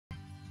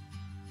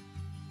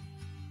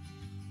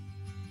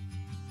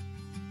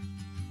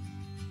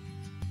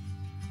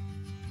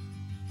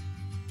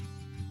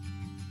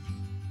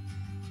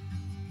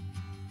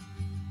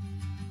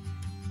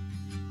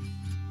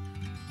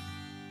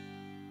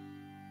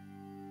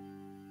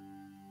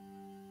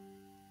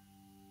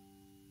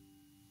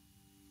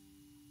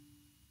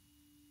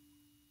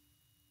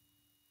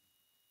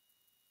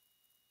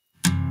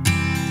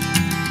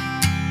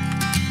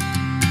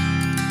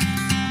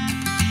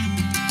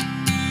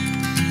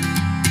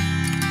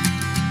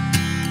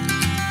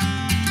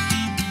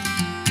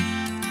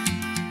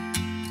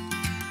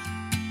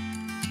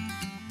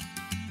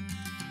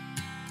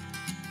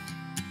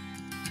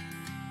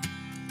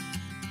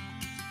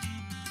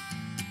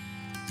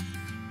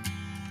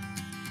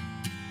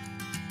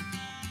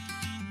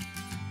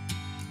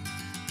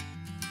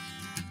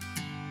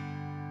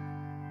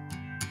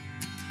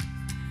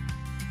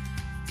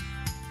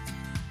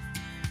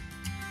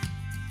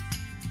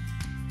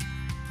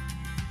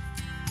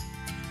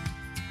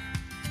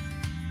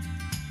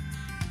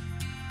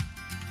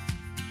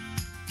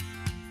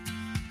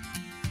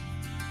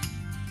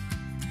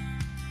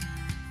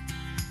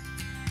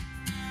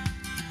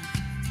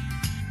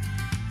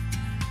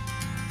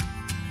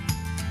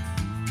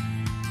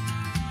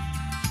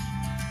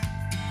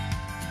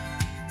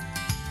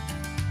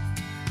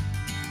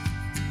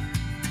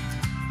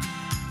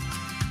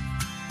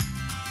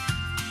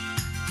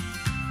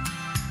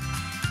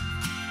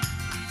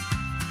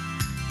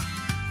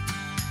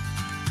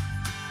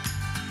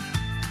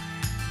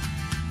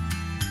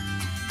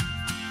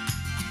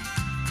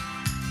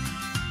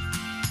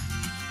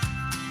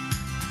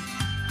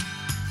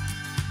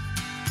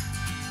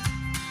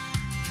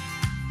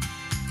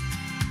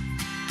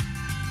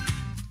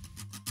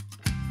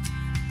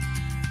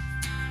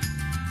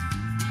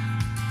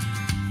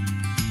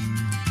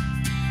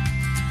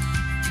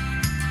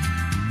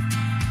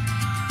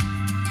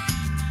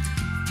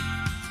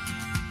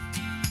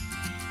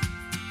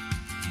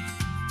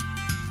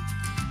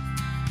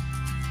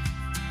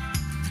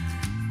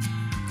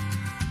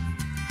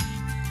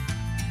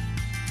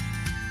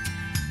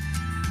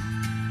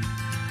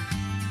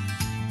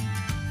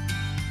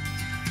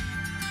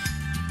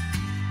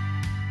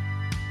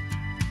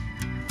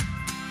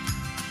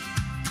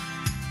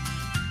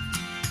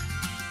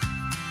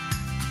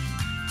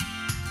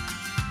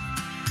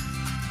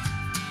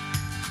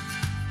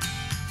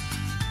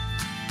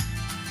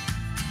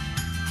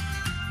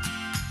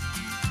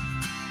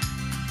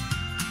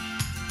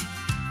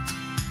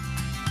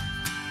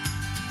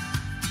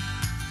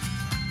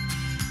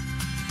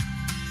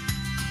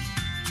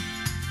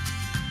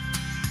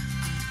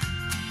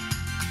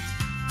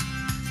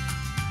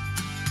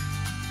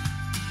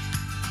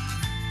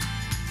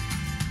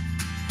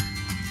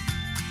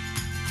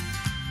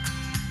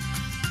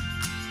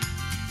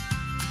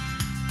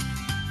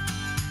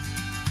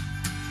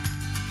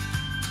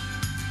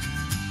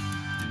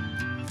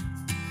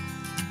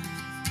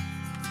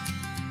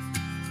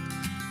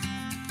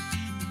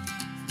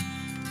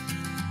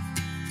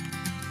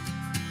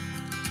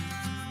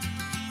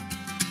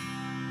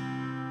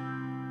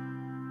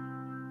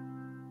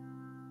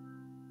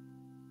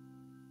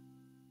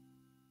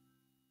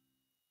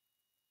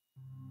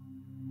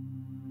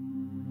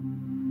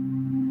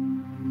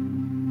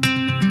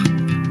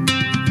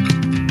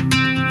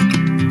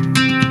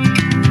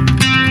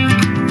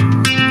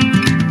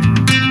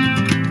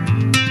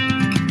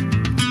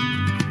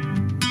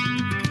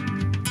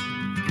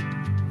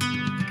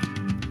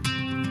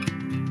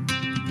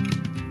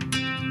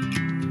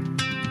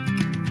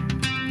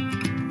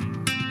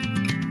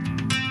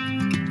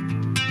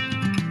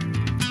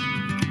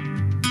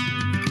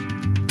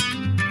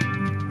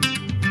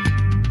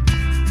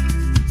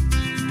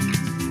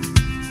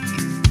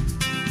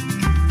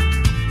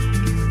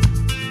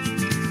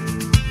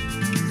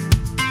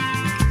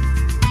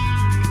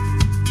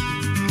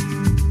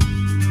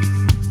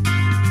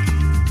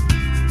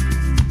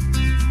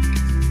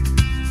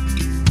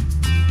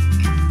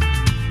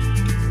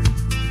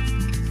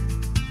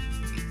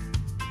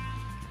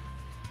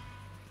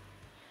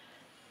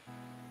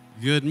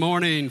Good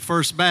morning,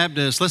 First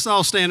Baptist. Let's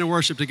all stand and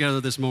worship together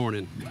this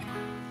morning.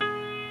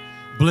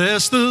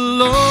 Bless the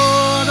Lord,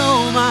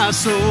 oh my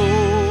soul,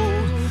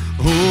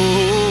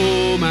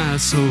 oh my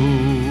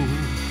soul.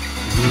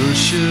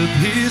 Worship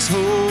His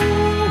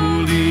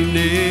holy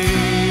name.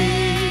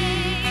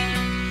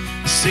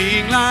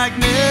 Sing like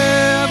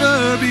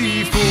never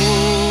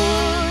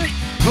before,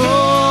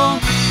 oh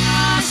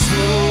my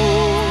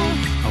soul.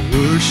 I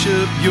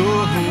worship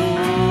Your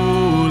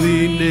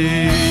holy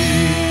name.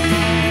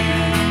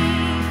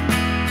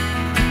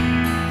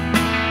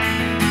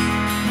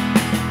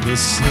 The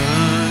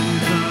sun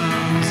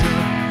comes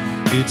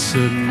up, it's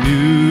a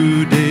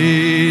new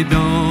day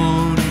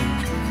dawning.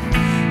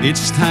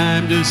 It's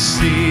time to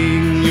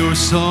sing Your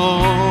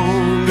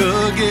song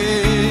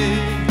again.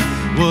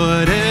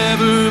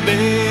 Whatever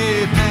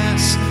may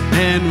pass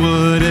and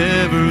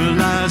whatever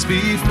lies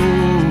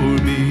before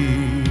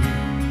me,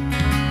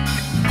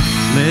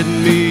 let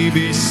me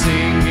be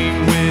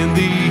singing when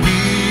the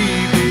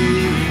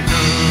evening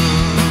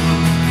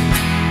comes.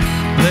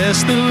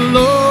 Bless the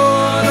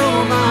Lord,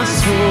 oh my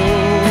soul,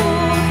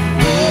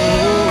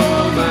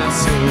 oh my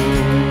soul.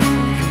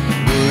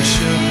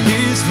 Worship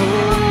His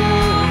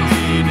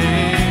holy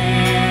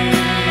name.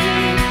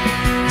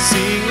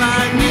 Sing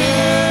like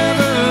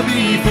never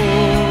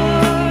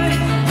before,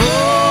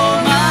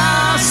 oh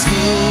my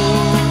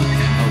soul.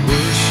 I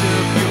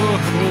worship Your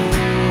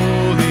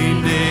holy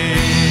name.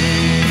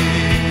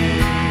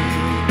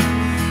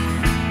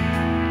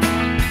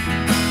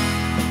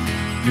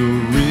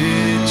 You're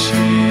rich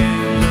in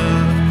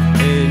love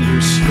and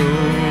You're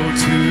slow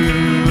to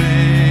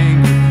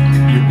anger.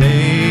 Your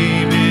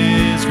name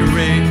is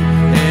great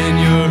and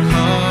Your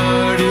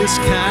heart is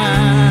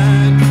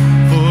kind.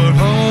 For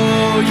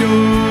all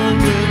Your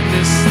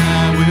goodness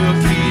I will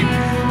keep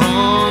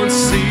on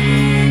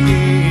singing.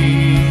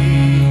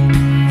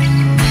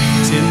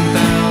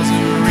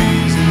 10,000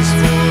 reasons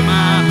for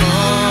my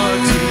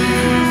heart to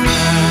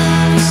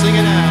find. Sing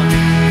it out.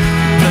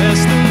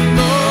 Bless the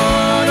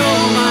Lord,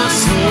 oh my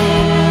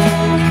soul,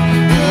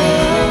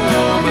 oh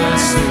my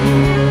soul.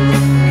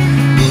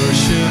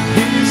 Worship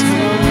His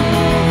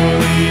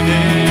holy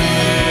name.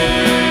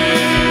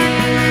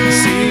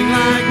 Sing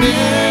like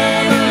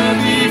never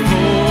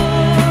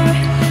before,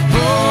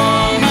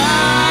 oh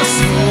my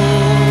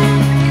soul.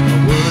 I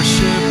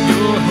worship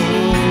Your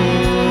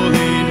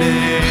holy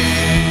name.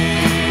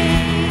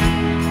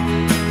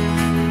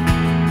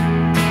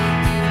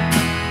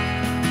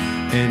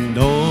 And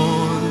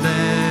on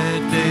that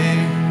day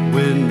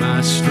when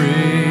my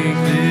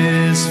strength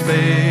is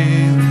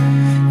failing,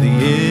 the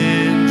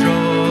end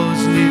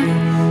draws near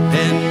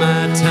and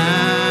my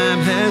time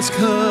has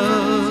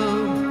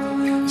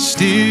come,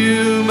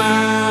 still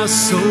my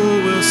soul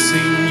will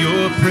sing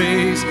Your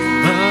praise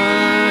unending.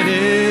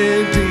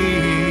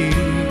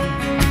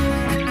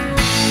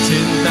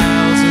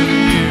 10,000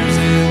 years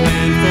and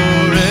then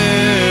forevermore.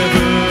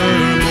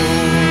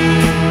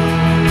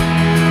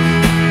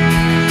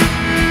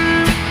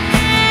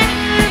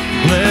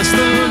 Bless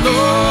the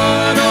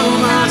Lord, oh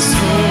my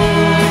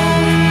soul,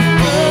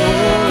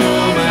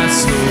 oh my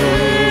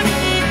soul.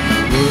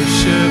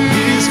 Worship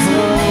His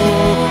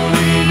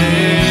holy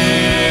name.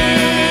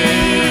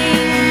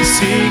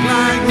 Sing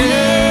like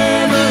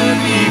never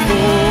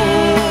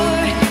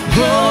before,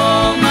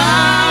 oh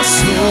my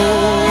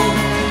soul.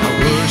 I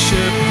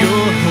worship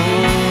Your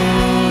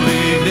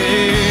holy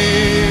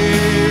name.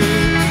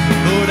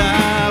 Lord,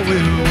 I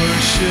will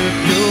worship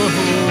Your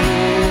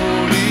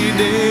holy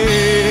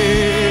name.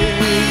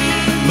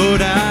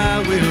 Lord, I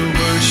will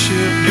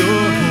worship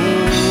Your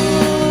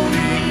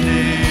holy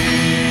name.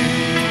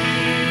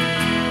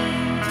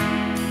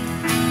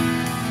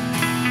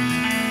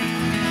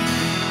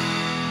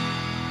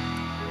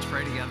 Let's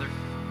pray together.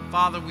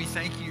 Father, we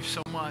thank You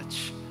so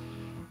much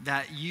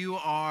that You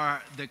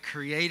are the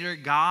Creator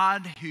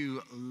God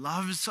who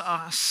loves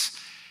us.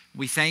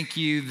 We thank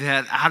You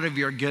that out of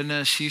Your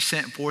goodness, You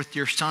sent forth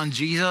Your Son,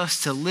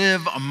 Jesus, to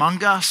live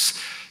among us,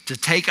 to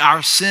take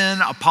our sin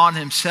upon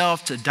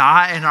Himself, to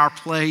die in our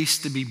place,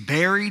 to be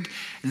buried,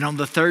 and on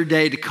the third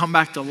day to come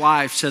back to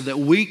life so that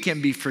we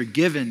can be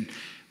forgiven.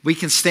 We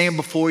can stand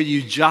before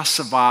You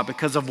justified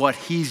because of what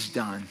He's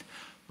done.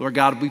 Lord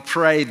God, we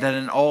pray that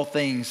in all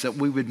things that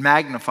we would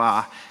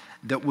magnify,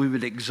 that we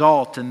would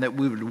exalt, and that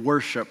we would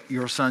worship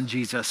Your Son,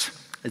 Jesus.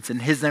 It's in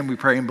His name we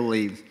pray and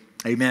believe.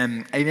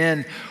 Amen.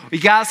 Amen. You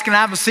guys can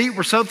have a seat.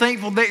 We're so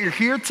thankful that you're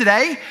here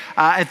today.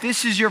 If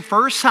this is your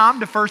first time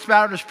to First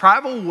Baptist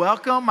Prattville,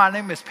 welcome. My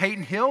name is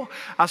Peyton Hill.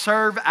 I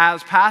serve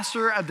as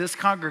pastor of this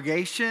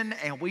congregation,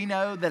 and we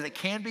know that it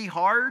can be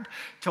hard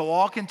to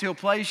walk into a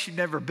place you've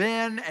never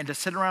been and to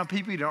sit around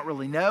people you don't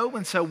really know.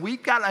 And so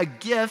we've got a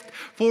gift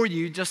for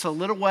you, just a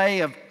little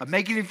way of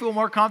making you feel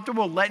more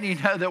comfortable, letting you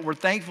know that we're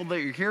thankful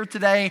that you're here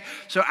today.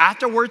 So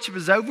after worship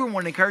is over, we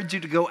want to encourage you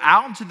to go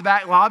out into the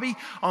back lobby.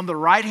 On the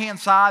right-hand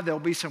side, There'll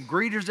be some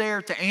greeters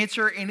there to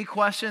answer any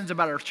questions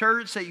about our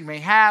church that you may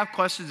have,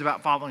 questions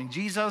about following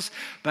Jesus,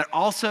 but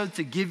also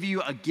to give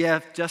you a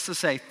gift just to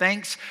say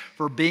thanks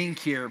for being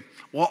here.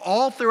 Well,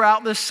 all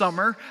throughout this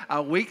summer,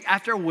 week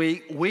after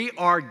week, we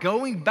are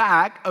going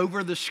back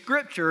over the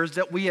scriptures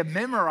that we have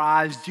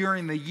memorized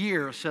during the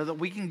year so that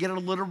we can get a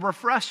little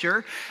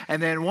refresher.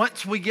 And then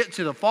once we get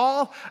to the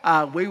fall,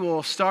 we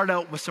will start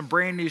out with some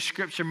brand new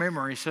scripture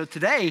memory. So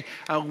today,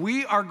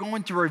 we are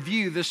going to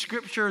review the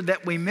scripture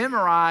that we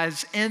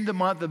memorized in the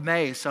month of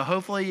May. So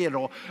hopefully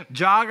it'll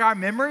jog our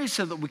memory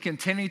so that we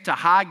continue to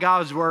hide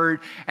God's word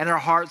in our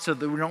hearts so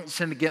that we don't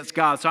sin against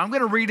God. So I'm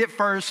going to read it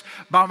first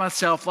by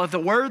myself. Let the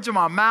words of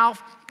my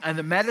mouth and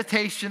the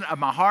meditation of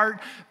my heart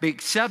be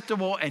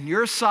acceptable in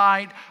your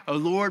sight, O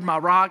Lord, my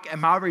rock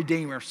and my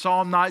redeemer.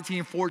 Psalm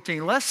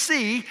 19:14. Let's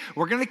see.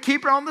 We're going to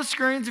keep it on the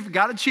screens. If you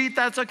got to cheat,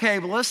 that's okay.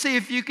 But let's see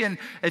if you can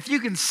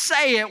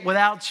say it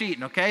without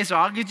cheating. Okay, so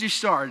I'll get you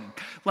started.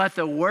 Let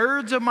the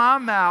words of my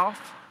mouth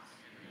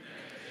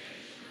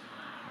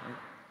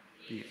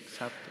be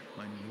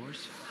acceptable in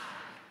yours.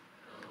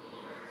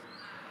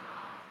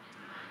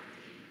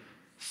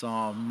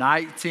 Psalm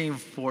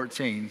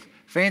 19:14.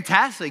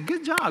 Fantastic.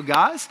 Good job,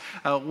 guys.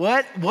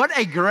 What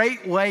a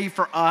great way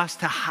for us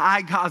to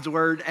hide God's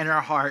word in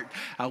our heart.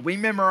 We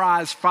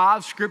memorized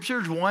 5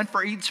 scriptures, one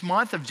for each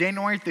month of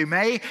January through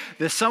May.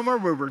 This summer,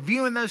 we're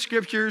reviewing those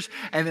scriptures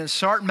and then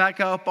starting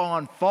back up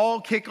on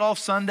fall kickoff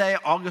Sunday,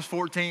 August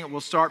 14th, we'll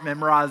start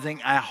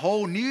memorizing a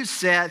whole new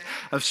set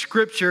of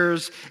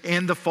scriptures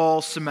in the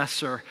fall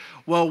semester.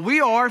 Well, we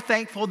are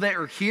thankful that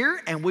you're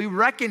here, and we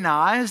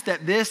recognize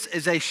that this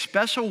is a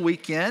special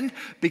weekend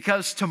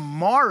because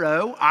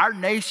tomorrow our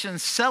nation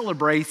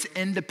celebrates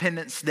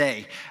Independence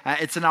Day.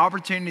 It's an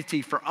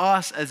opportunity for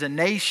us as a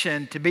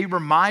nation to be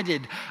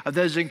reminded of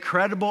those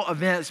incredible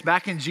events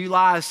back in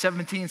July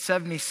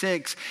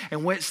 1776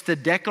 in which the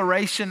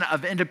Declaration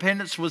of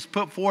Independence was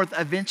put forth,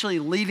 eventually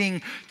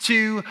leading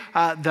to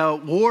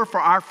the war for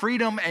our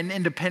freedom and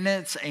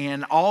independence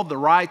and all the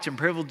rights and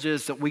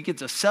privileges that we get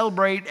to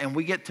celebrate and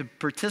we get to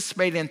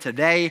participate in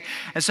today.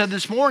 And so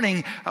this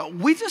morning,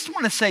 we just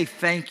want to say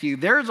thank you.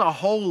 There's a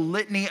whole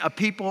litany of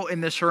people in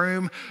this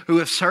room who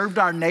have served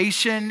our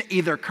nation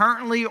either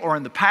currently or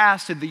in the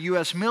past in the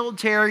U.S.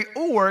 military,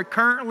 or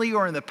currently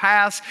or in the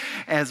past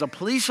as a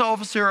police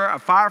officer, a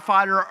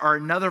firefighter, or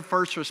another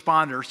first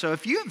responder. So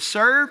if you have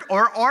served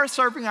or are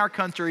serving our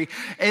country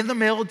in the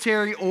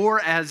military or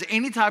as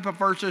any type of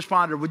first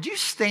responder, would you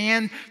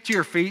stand to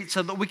your feet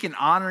so that we can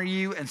honor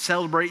you and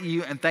celebrate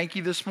you and thank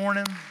you this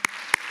morning?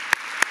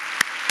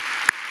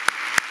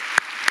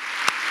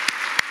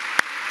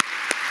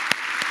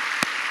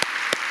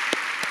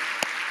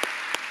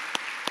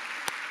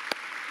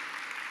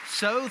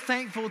 So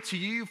thankful to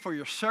you for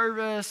your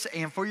service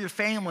and for your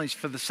families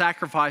for the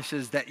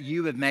sacrifices that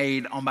you have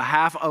made on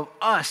behalf of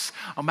us,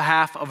 on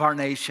behalf of our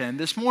nation.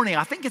 This morning,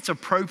 I think it's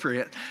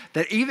appropriate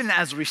that even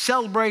as we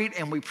celebrate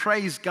and we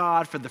praise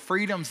God for the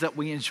freedoms that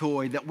we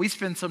enjoy, that we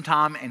spend some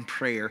time in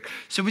prayer.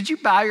 So would you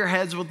bow your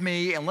heads with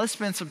me and let's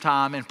spend some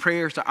time in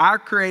prayer to our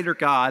Creator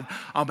God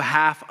on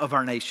behalf of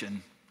our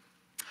nation.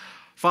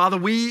 Father,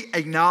 we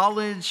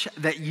acknowledge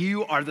that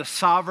you are the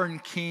sovereign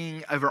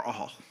King over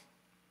all.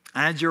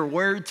 And as your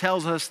word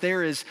tells us,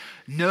 there is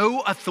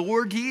no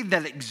authority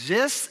that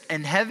exists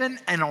in heaven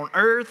and on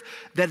earth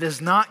that does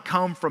not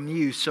come from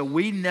you. So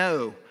we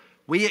know,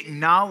 we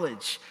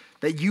acknowledge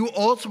that you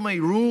ultimately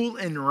rule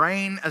and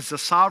reign as the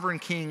sovereign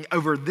King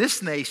over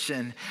this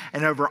nation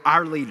and over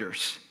our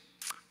leaders.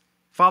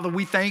 Father,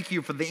 we thank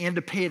you for the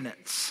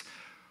independence,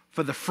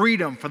 for the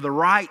freedom, for the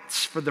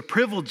rights, for the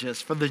privileges,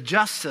 for the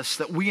justice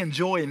that we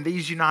enjoy in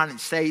these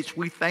United States.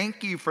 We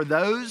thank you for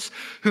those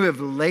who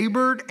have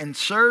labored and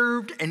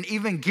served and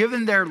even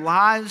given their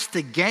lives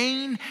to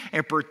gain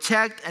and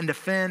protect and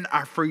defend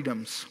our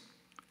freedoms.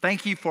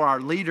 Thank you for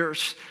our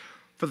leaders,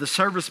 for the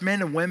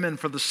servicemen and women,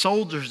 for the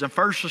soldiers and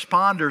first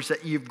responders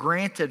that you've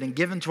granted and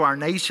given to our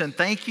nation.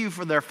 Thank you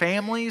for their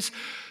families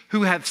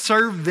who have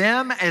served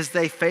them as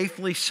they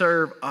faithfully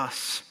serve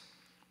us.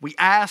 We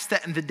ask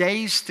that in the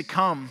days to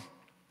come,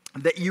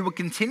 that you will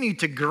continue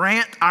to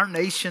grant our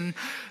nation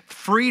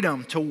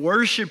freedom to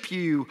worship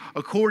you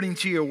according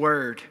to your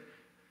word.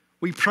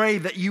 We pray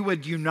that you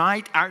would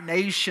unite our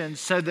nation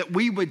so that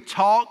we would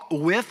talk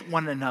with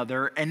one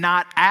another and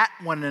not at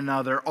one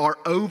another or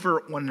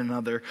over one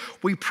another.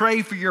 We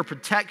pray for your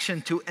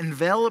protection to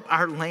envelop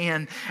our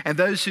land and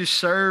those who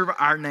serve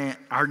our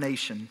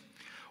nation.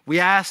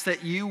 We ask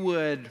that you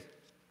would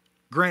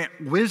grant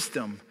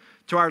wisdom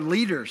to our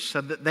leaders so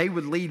that they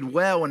would lead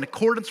well. In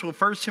accordance with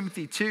 1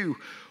 Timothy 2,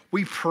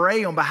 we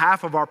pray on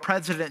behalf of our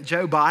President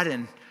Joe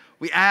Biden.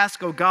 We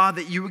ask, oh God,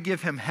 that you would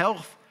give him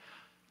health,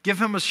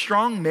 give him a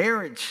strong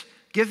marriage,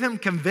 give him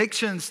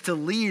convictions to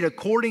lead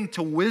according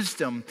to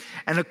wisdom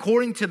and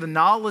according to the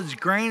knowledge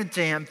granted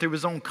to him through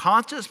his own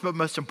conscience, but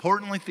most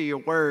importantly through your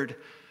word.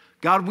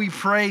 God, we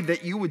pray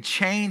that you would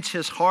change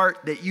his heart,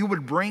 that you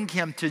would bring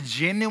him to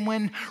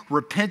genuine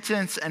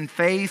repentance and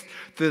faith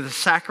through the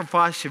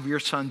sacrifice of your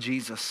son,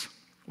 Jesus.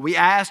 We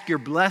ask your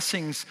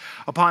blessings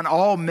upon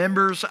all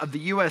members of the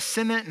U.S.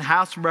 Senate and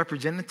House of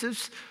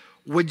Representatives.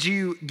 Would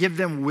you give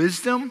them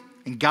wisdom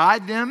and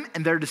guide them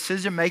in their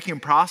decision-making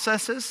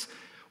processes?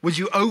 Would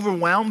you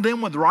overwhelm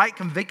them with right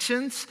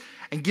convictions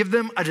and give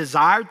them a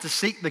desire to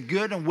seek the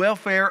good and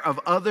welfare of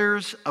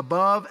others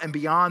above and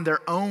beyond their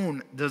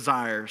own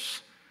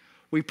desires?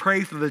 We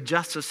pray for the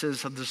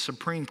justices of the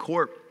Supreme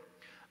Court,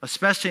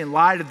 especially in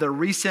light of their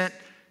recent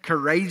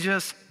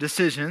courageous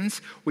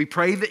decisions. We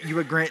pray that you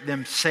would grant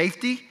them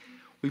safety.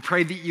 We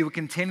pray that you would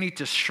continue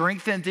to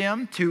strengthen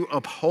them to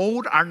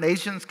uphold our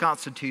nation's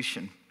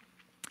Constitution.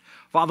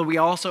 Father, we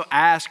also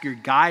ask your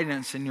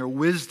guidance and your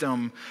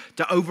wisdom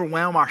to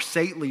overwhelm our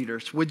state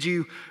leaders. Would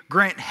you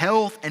grant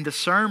health and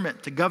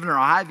discernment to Governor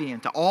Ivey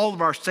and to all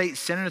of our state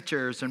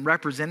senators and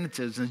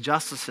representatives and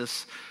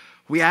justices?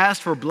 We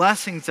ask for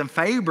blessings and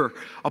favor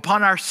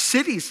upon our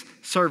city's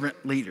servant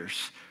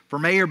leaders, for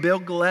Mayor Bill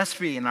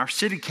Gillespie and our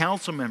city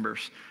council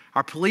members,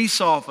 our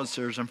police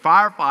officers and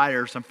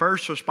firefighters and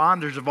first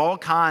responders of all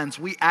kinds.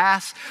 We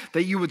ask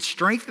that you would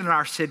strengthen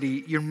our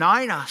city,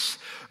 unite us,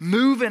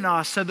 move in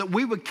us so that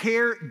we would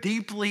care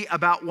deeply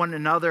about one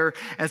another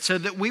and so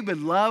that we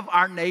would love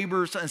our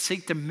neighbors and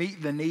seek to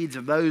meet the needs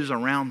of those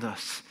around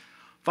us.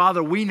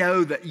 Father, we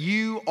know that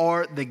you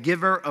are the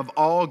giver of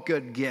all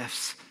good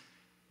gifts.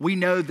 We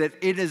know that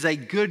it is a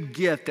good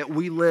gift that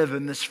we live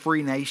in this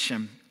free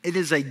nation. It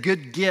is a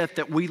good gift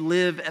that we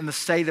live in the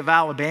state of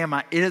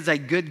Alabama. It is a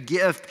good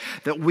gift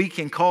that we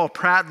can call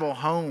Prattville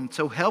home.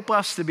 So help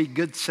us to be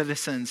good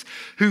citizens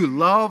who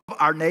love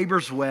our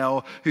neighbors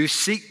well, who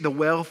seek the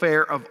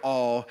welfare of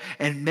all.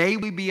 And may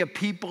we be a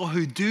people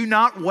who do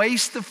not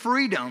waste the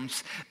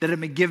freedoms that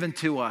have been given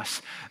to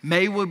us.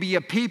 May we be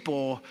a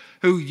people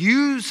who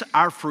use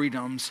our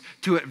freedoms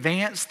to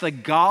advance the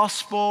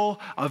gospel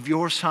of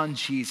your Son,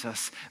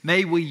 Jesus.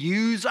 May we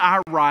use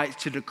our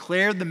rights to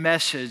declare the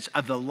message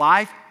of the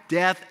life,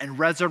 death, and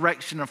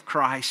resurrection of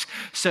Christ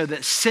so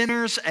that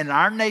sinners in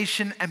our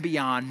nation and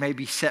beyond may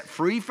be set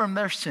free from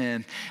their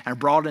sin and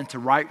brought into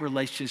right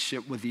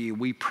relationship with you.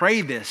 We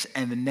pray this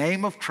in the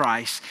name of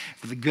Christ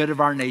for the good of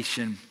our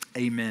nation.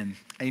 Amen.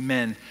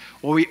 Amen.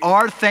 Well, we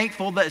are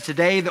thankful that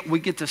today that we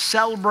get to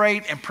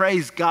celebrate and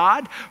praise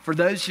God for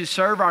those who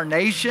serve our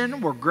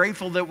nation. We're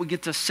grateful that we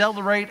get to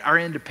celebrate our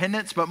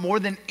independence, but more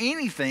than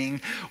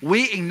anything,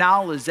 we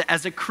acknowledge that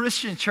as a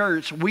Christian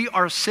church, we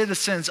are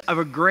citizens of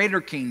a greater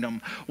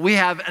kingdom. We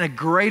have a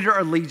greater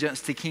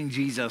allegiance to King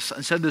Jesus.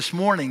 And so this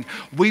morning,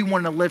 we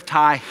want to lift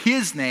high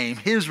his name,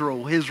 his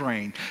rule, his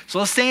reign. So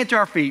let's stand to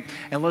our feet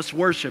and let's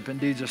worship and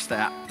do just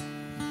that.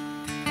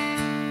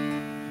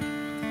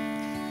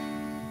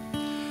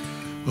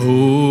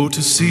 Oh,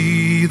 to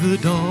see the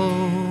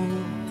dawn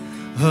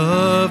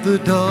of the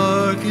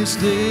darkest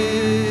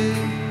day,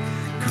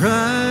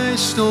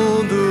 Christ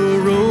on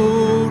the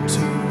road to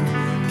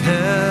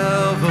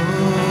Calvary,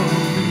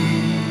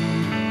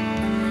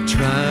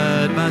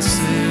 tried by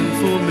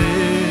sinful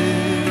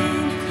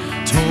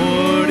men,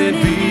 torn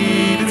and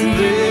beaten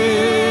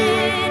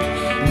there,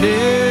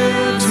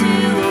 nailed to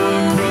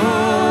a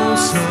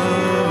cross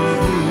of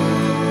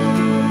wood.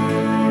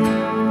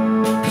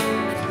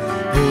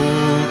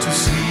 Oh, to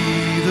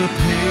see the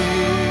pain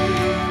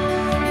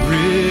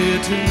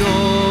written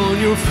on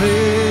your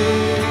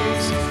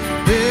face,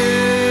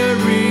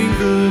 bearing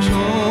the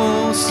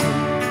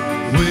awesome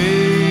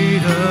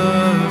weight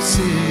of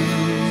sin,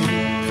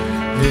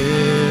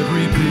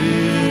 every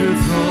bitter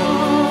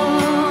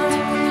thought,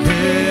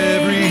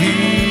 every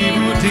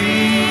evil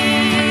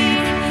deed,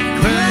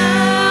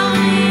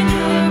 crowning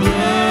your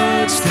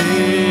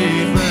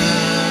blood-stained brow.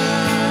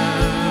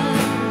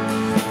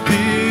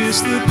 This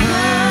the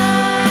power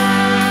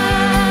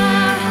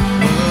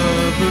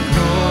of the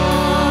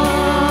cross.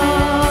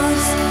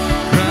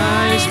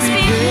 Christ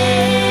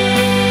became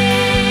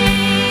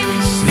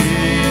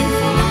sin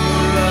for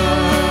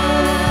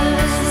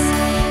us,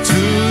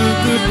 took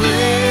the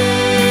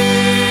blame,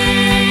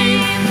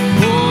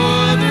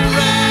 bore the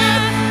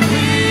wrath,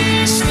 we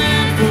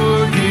stand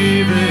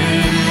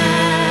forgiven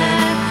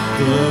at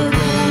the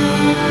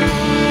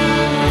cross.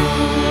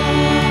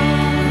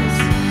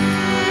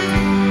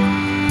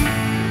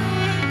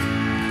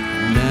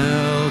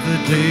 Now the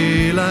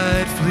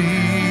daylight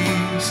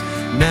flees,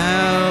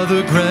 now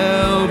the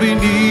ground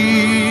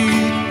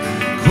beneath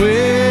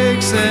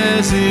quakes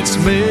as its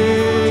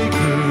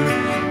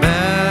maker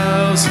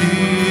bows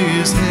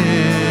his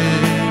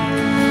head.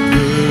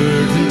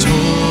 Burden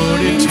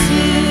torn in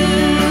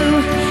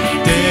two,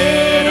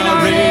 dead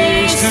are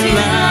raised to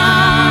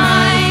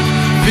life,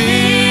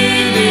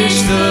 finish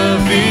the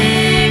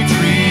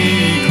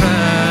victory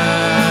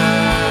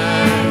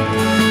cry.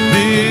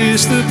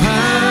 This the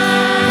power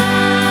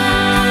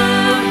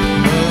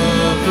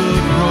of the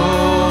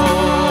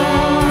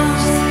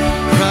cross.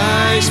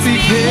 Christ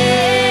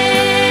became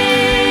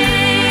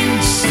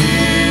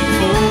sin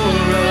for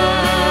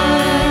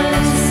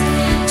us,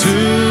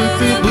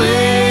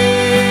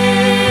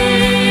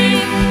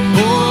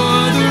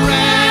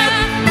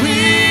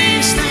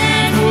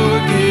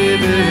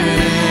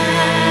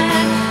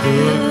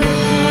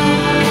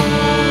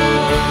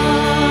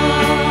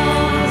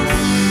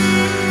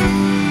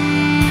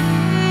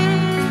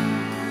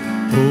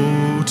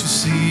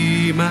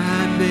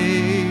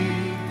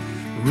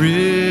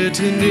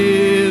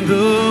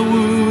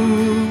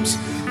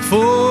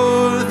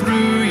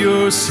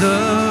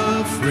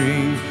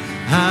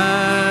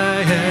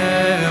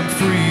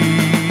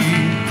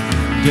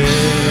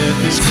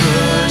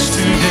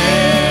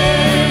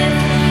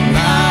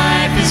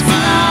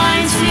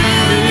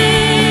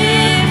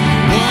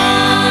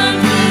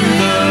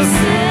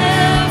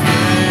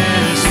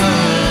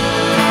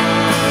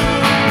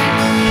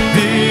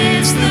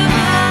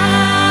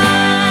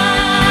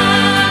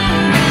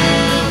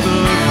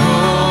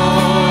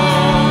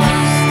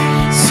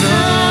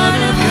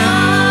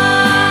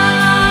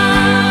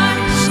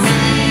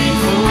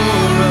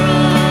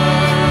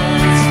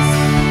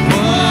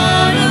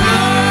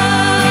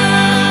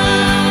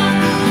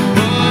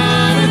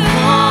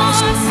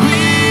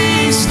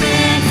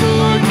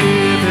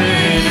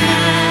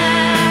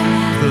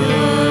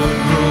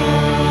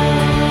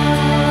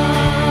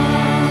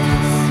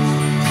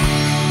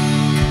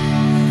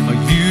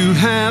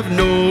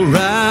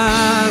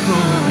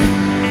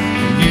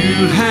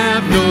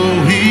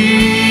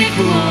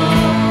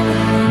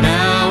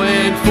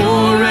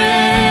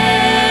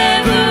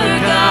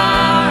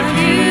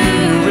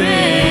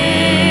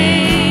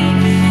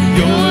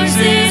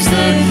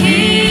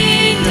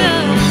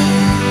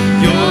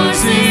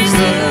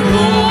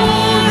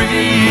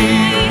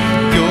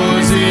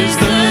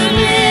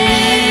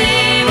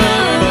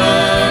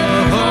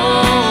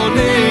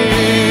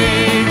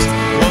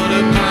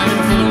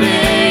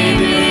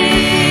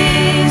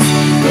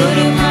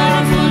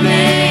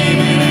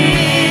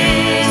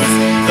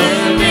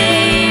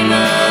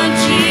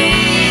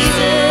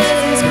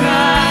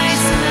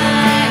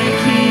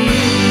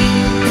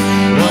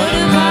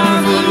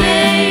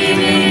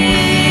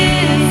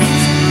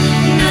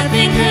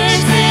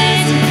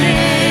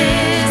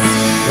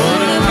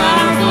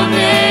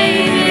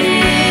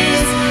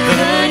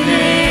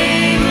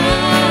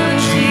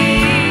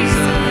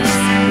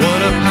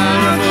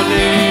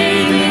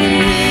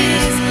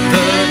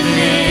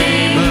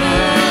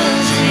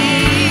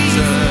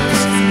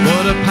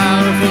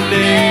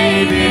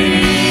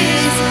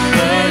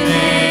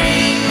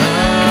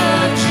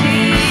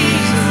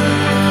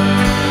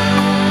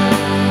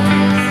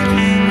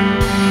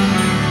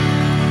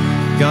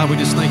 God, we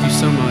just thank you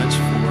so much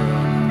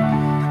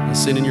for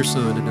sending your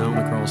son to die on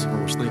the cross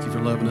for us. Thank you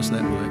for loving us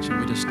that much. And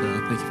we just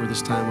thank you for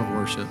this time of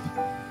worship.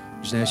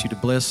 Just ask you to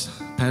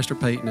bless Pastor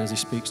Peyton as he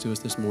speaks to us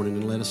this morning,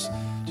 and let us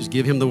just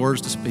give him the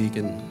words to speak,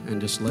 and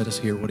just let us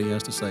hear what he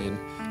has to say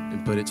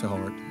and put it to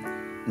heart.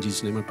 In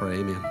Jesus' name I pray,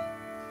 amen.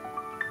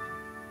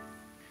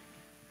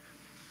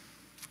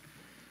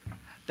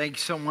 Thank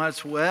you so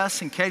much,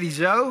 Wes and Katie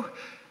Zoe.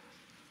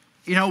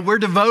 You know, we're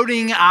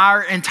devoting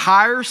our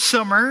entire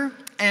summer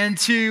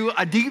into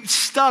a deep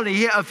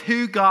study of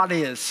who God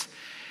is.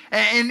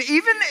 And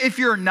even if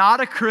you're not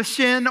a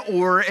Christian,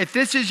 or if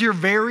this is your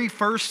very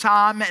first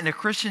time in a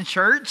Christian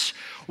church,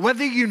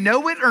 whether you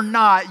know it or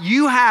not,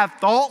 you have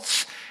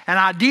thoughts and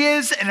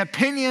ideas and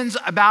opinions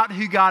about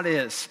who God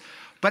is.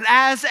 But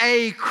as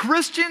a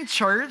Christian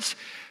church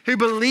who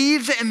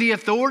believes in the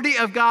authority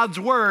of God's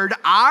word,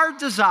 our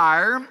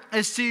desire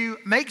is to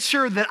make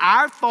sure that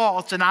our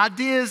thoughts and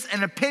ideas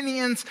and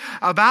opinions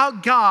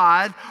about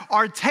God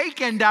are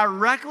taken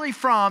directly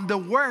from the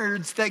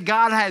words that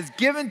God has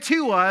given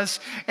to us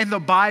in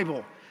the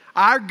Bible.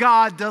 Our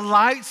God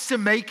delights to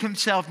make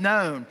himself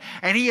known,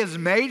 and he has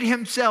made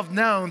himself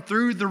known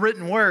through the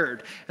written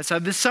word. And so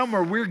this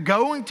summer, we're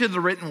going to the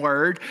written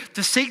word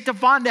to seek to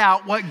find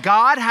out what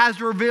God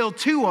has revealed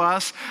to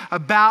us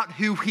about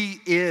who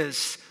he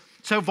is.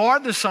 So far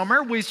this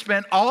summer, we've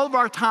spent all of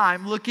our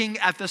time looking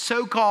at the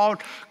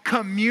so-called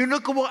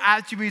communicable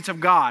attributes of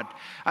God.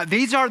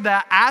 These are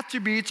the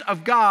attributes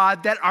of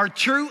God that are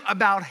true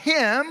about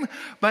him,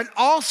 but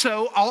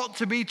also ought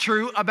to be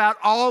true about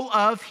all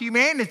of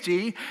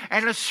humanity,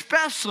 and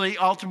especially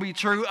ought to be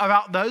true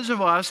about those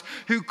of us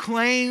who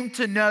claim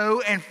to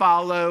know and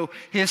follow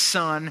his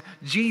son,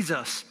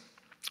 Jesus.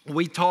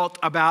 We talked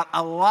about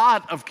a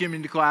lot of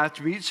communicable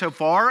attributes so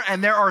far,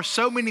 and there are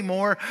so many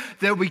more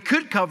that we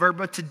could cover.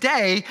 But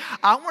today,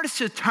 I want us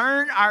to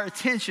turn our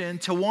attention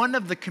to one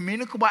of the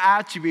communicable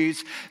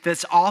attributes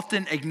that's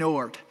often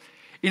ignored.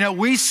 You know,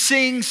 we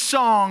sing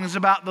songs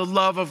about the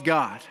love of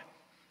God,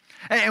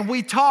 and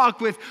we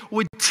talk with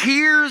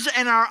tears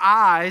in our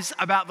eyes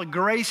about the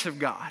grace of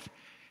God.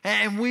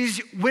 And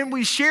when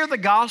we share the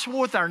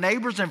gospel with our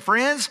neighbors and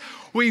friends,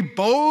 we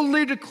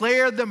boldly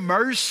declare the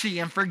mercy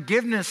and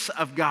forgiveness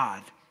of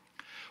God.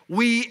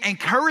 We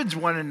encourage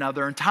one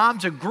another in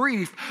times of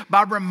grief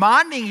by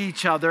reminding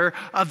each other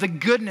of the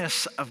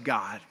goodness of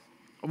God.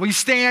 We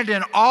stand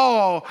in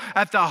awe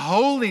at the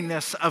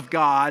holiness of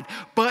God,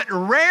 but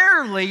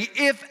rarely,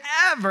 if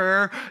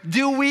ever,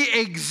 do we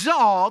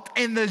exalt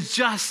in the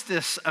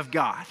justice of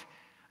God.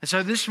 And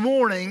so this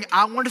morning,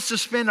 I want us to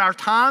spend our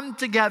time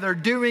together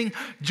doing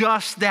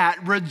just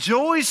that,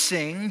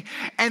 rejoicing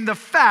in the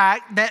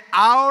fact that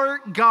our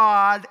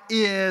God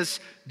is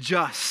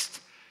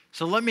just.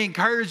 So let me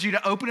encourage you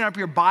to open up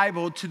your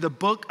Bible to the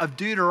book of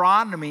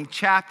Deuteronomy,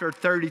 chapter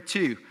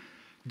 32.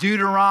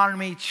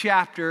 Deuteronomy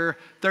chapter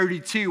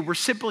 32. We're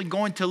simply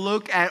going to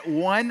look at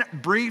one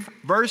brief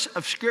verse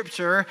of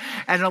Scripture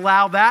and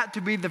allow that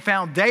to be the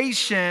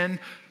foundation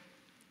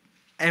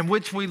in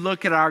which we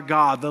look at our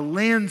God, the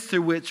lens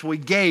through which we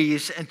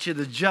gaze into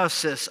the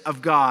justice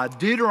of God.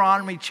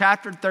 Deuteronomy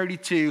chapter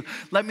 32.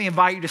 Let me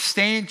invite you to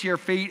stand to your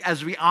feet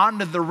as we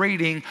honor the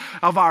reading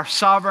of our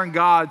sovereign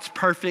God's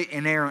perfect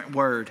inerrant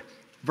word.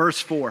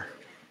 Verse 4.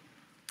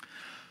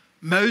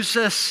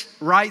 Moses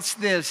writes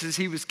this as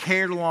he was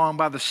carried along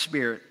by the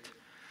Spirit.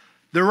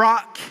 The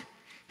rock,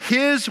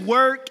 his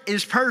work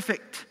is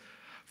perfect,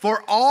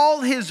 for all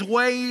his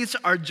ways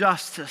are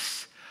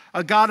justice.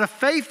 A God of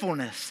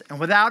faithfulness and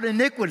without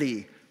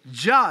iniquity,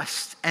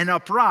 just and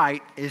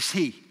upright is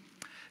he.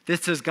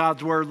 This is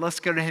God's word.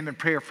 Let's go to him in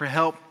prayer for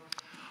help.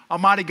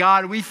 Almighty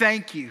God, we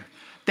thank you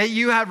that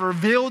you have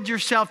revealed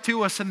yourself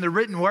to us in the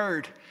written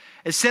word.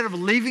 Instead of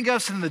leaving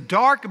us in the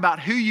dark about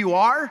who you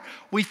are,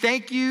 we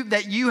thank you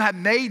that you have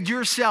made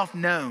yourself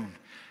known.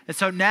 And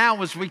so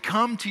now as we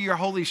come to your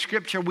Holy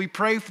Scripture, we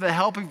pray for the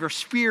help of your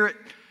Spirit.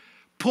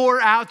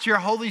 Pour out your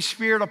Holy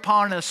Spirit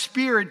upon us.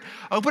 Spirit,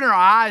 open our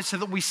eyes so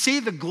that we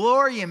see the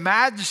glory and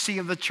majesty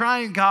of the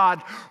triune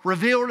God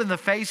revealed in the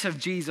face of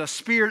Jesus.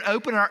 Spirit,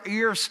 open our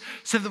ears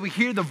so that we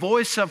hear the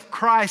voice of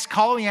Christ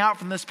calling out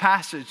from this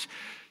passage.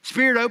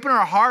 Spirit, open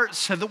our hearts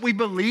so that we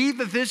believe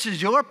that this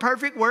is your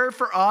perfect word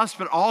for us,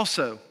 but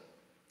also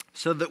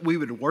so that we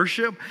would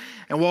worship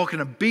and walk in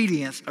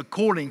obedience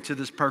according to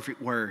this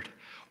perfect word.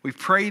 We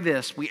pray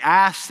this, we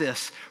ask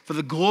this for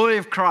the glory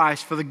of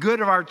Christ, for the good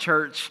of our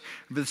church,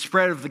 and for the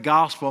spread of the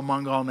gospel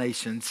among all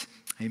nations.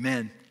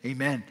 Amen.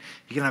 Amen.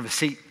 You can have a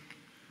seat.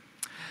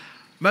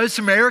 Most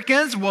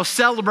Americans will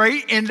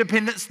celebrate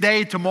Independence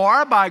Day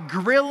tomorrow by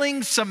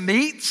grilling some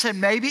meats and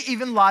maybe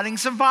even lighting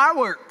some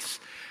fireworks.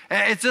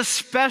 It's a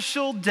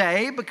special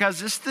day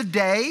because it's the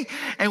day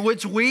in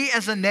which we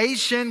as a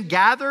nation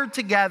gather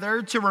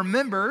together to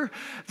remember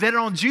that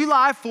on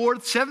July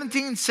 4th,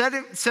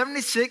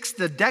 1776,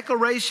 the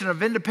Declaration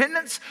of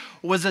Independence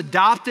was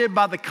adopted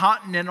by the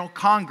Continental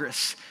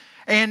Congress.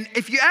 And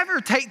if you ever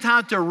take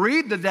time to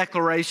read the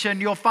Declaration,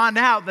 you'll find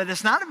out that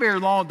it's not a very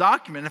long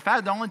document. In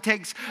fact, it only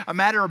takes a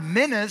matter of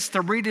minutes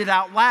to read it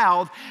out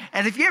loud.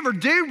 And if you ever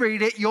do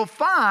read it, you'll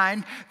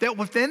find that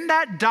within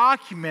that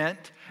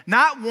document,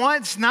 not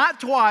once, not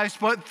twice,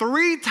 but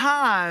 3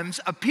 times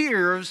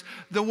appears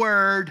the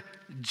word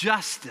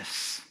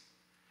justice.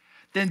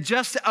 Then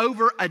just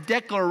over a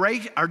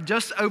decade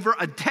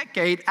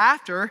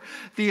after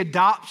the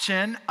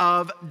adoption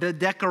of the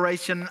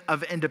Declaration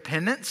of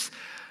Independence,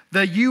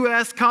 the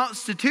U.S.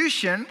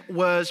 Constitution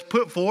was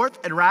put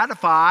forth and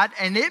ratified,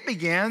 and it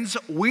begins,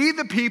 "We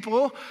the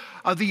people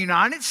of the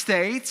United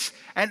States,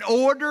 in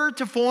order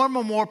to form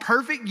a more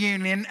perfect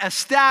union,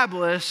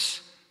 establish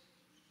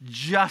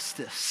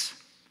justice."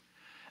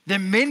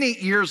 Then many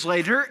years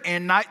later,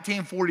 in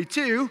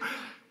 1942,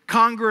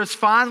 Congress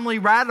finally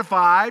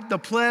ratified the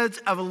Pledge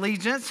of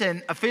Allegiance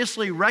and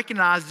officially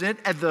recognized it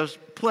as the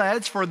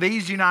pledge for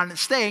these United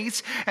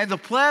States. And the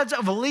Pledge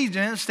of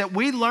Allegiance that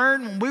we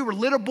learned when we were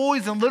little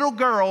boys and little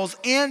girls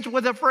ends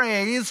with a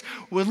phrase,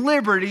 "with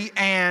liberty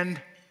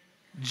and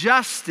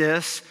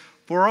justice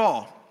for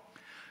all."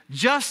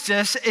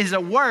 Justice is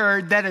a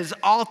word that is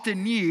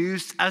often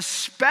used,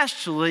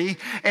 especially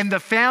in the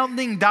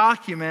founding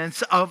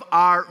documents of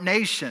our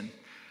nation.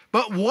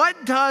 But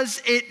what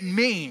does it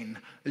mean?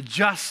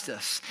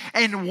 Justice.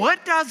 And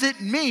what does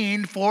it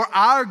mean for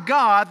our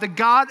God, the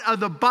God of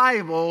the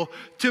Bible,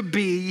 to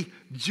be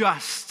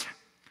just?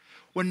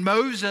 When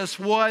Moses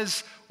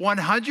was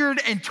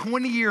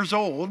 120 years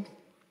old,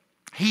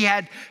 he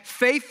had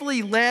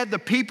faithfully led the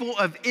people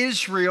of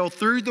Israel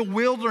through the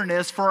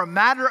wilderness for a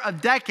matter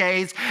of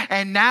decades,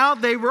 and now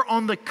they were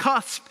on the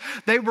cusp.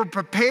 They were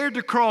prepared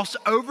to cross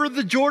over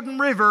the Jordan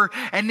River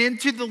and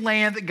into the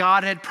land that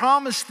God had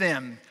promised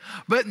them.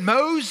 But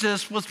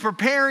Moses was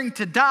preparing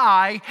to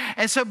die,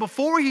 and so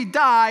before he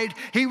died,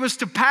 he was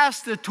to pass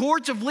the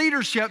torch of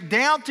leadership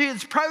down to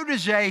his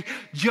protege,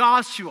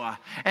 Joshua.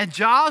 And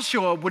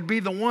Joshua would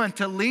be the one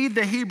to lead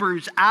the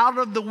Hebrews out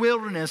of the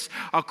wilderness,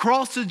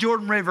 across the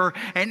Jordan River,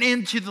 and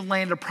into the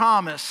land of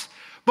promise.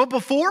 But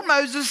before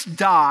Moses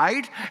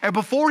died, and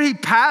before he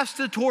passed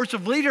the torch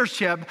of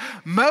leadership,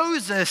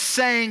 Moses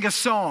sang a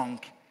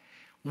song.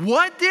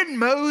 What did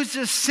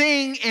Moses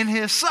sing in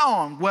his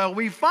song? Well,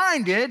 we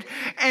find it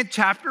in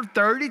chapter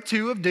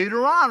 32 of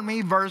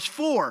Deuteronomy, verse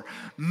 4.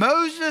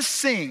 Moses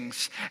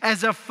sings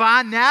as a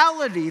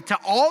finality to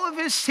all of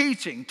his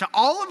teaching, to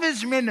all of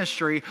his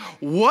ministry.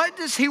 What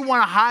does he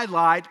want to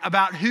highlight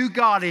about who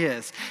God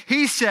is?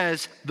 He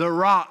says, "The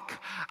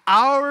rock,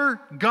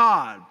 our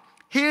God,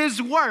 his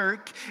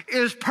work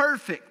is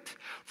perfect,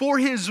 for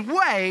his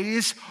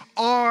ways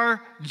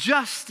are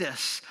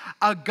justice,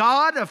 a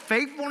God of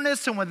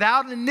faithfulness and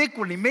without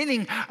iniquity,"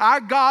 meaning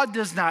our God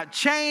does not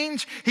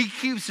change. He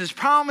keeps his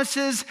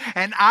promises,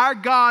 and our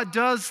God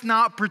does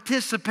not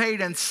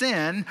participate in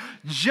sin.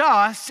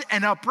 Just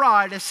and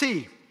upright as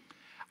he.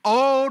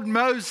 Old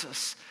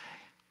Moses,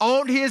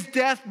 on his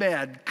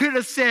deathbed, could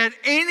have said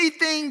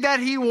anything that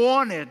he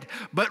wanted,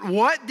 but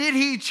what did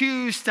he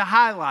choose to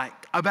highlight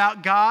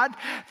about God?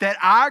 That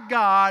our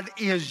God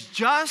is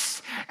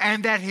just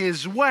and that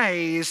his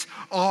ways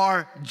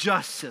are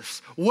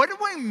justice. What do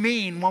we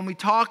mean when we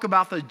talk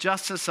about the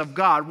justice of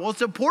God? Well,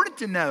 it's important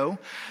to know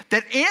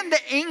that in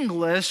the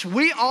English,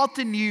 we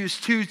often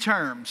use 2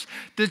 terms,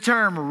 the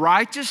term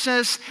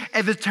righteousness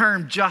and the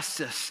term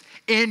justice.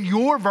 In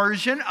your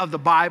version of the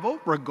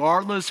Bible,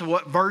 regardless of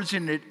what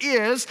version it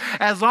is,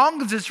 as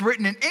long as it's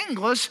written in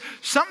English,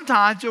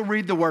 sometimes you'll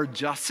read the word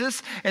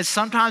justice and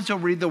sometimes you'll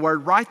read the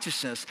word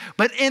righteousness.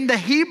 But in the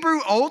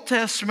Hebrew Old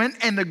Testament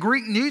and the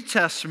Greek New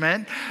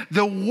Testament,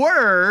 the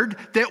word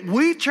that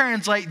we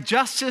translate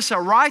justice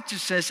or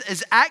righteousness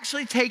is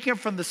actually taken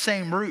from the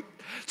same root.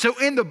 So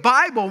in the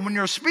Bible, when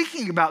you're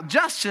speaking about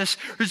justice,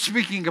 you're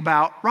speaking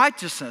about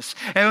righteousness.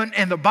 And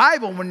in the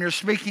Bible, when you're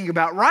speaking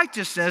about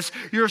righteousness,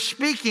 you're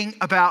speaking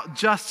about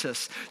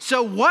justice.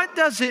 So what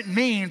does it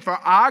mean for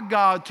our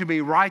God to be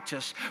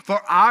righteous,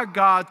 for our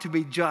God to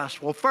be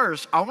just? Well,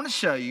 first, I want to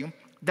show you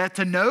that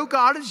to know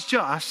God is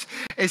just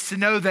is to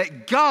know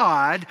that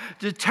God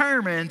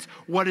determines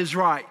what is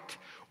right.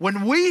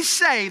 When we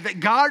say that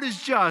God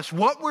is just,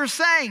 what we're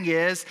saying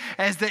is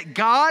that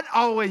God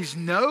always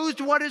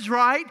knows what is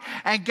right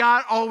and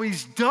God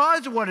always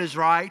does what is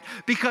right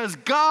because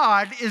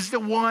God is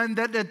the one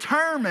that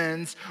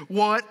determines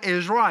what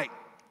is right.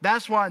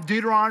 That's why in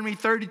Deuteronomy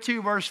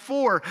 32 verse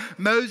 4,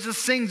 Moses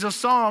sings a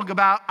song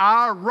about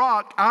our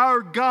rock, our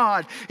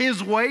God,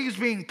 his ways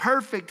being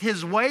perfect,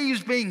 his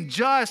ways being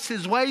just,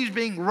 his ways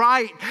being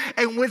right.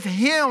 And with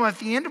him at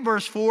the end of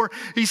verse 4,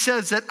 he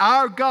says that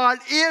our God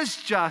is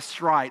just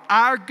right.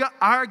 Our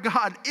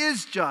God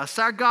is just.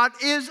 Our God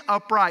is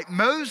upright.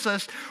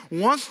 Moses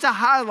wants to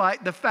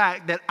highlight the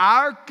fact that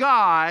our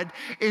God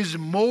is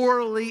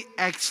morally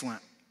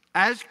excellent.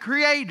 As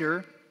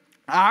creator,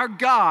 our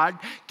God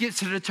gets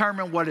to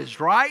determine what is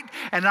right,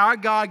 and our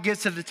God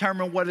gets to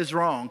determine what is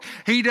wrong.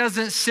 He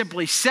doesn't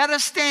simply set a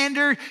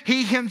standard.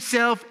 He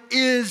himself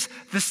is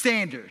the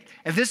standard.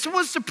 And this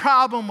was the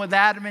problem with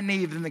Adam and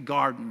Eve in the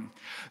garden.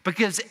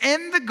 Because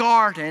in the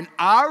garden,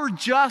 our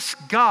just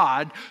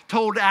God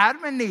told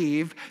Adam and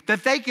Eve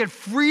that they could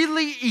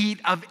freely eat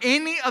of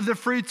any of the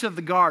fruits of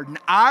the garden.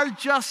 Our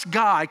just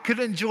God could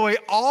enjoy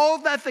all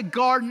that the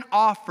garden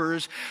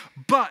offers,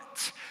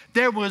 but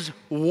there was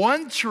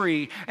one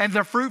tree and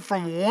the fruit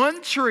from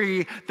one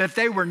tree that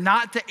they were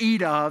not to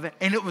eat of,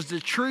 and it was the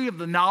tree of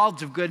the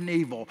knowledge of good and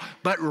evil.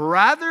 But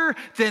rather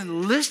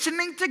than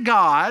listening to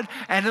God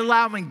and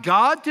allowing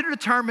God to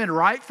determine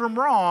right from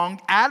wrong,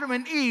 Adam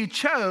and Eve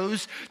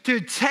chose to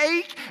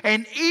take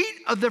and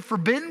eat of the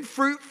forbidden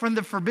fruit from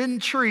the forbidden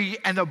tree,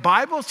 and the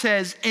Bible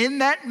says in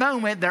that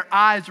moment their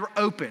eyes were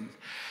open.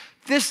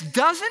 This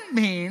doesn't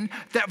mean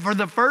that for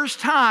the first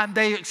time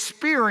they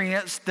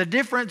experienced the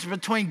difference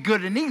between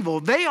good and evil.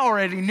 They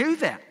already knew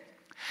that.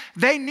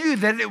 They knew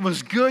that it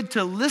was good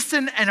to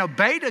listen and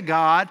obey to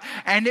God,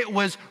 and it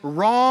was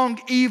wrong,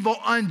 evil,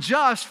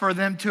 unjust for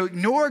them to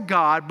ignore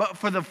God. But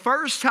for the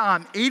first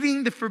time,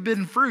 eating the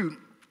forbidden fruit,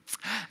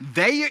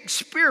 they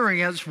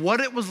experienced what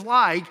it was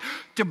like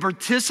to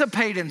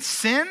participate in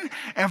sin,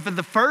 and for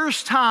the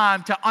first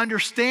time to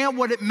understand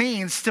what it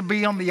means to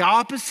be on the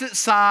opposite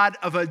side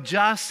of a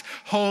just,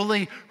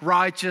 holy,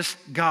 righteous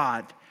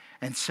God.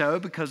 And so,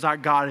 because our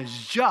God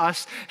is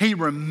just, He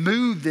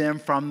removed them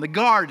from the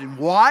garden.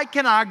 Why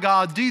can our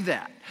God do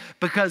that?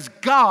 Because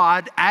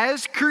God,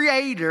 as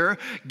creator,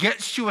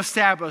 gets to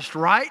establish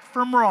right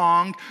from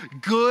wrong,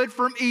 good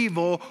from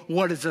evil,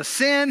 what is a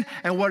sin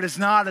and what is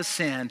not a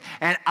sin.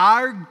 And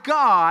our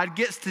God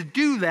gets to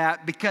do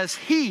that because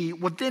He,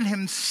 within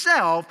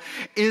Himself,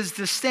 is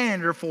the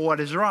standard for what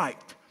is right.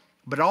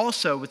 But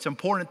also, it's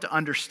important to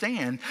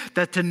understand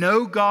that to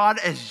know God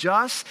as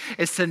just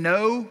is to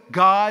know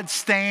God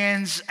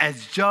stands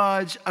as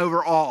judge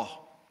over all.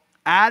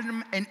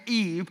 Adam and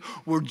Eve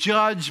were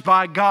judged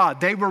by God.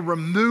 They were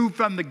removed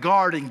from the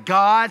garden.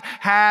 God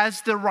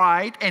has the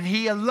right, and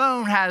He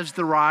alone has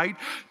the right,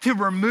 to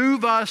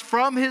remove us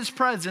from His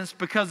presence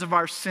because of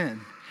our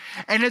sin.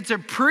 And it's a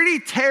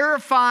pretty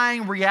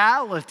terrifying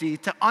reality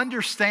to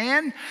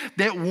understand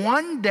that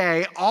one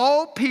day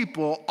all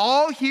people,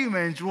 all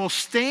humans will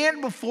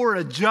stand before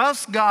a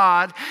just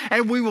God,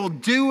 and we will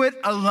do it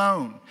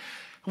alone.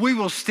 We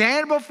will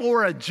stand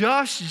before a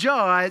just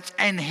judge,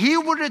 and He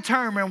will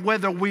determine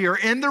whether we are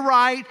in the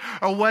right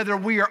or whether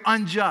we are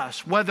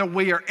unjust, whether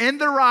we are in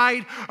the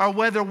right or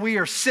whether we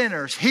are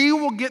sinners. He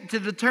will get to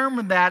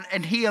determine that,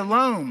 and He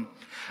alone.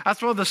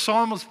 That's why the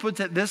psalmist puts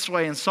it this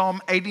way in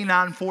Psalm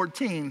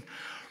 89:14.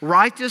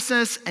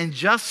 Righteousness and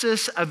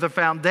justice are the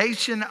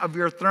foundation of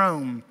your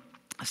throne.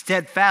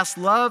 Steadfast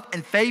love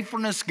and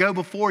faithfulness go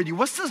before you.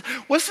 What's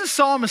the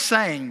psalmist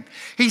saying?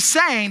 He's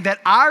saying that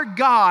our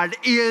God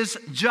is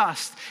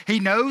just.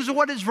 He knows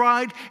what is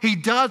right. He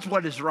does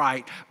what is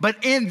right. But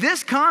in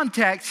this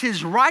context,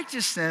 His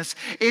righteousness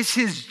is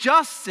His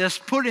justice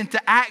put into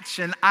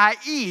action,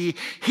 i.e.,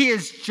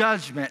 His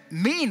judgment.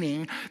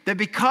 Meaning that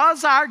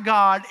because our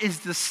God is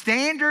the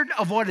standard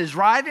of what is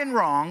right and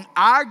wrong,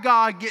 our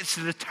God gets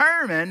to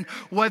determine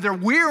whether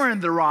we're in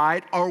the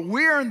right or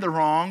we're in the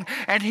wrong,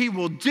 and He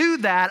will do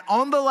that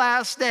on the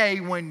last day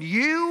when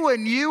you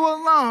and you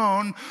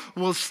alone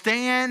will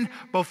stand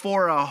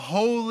before a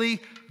holy,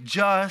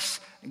 just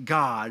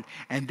God.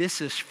 And this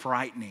is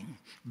frightening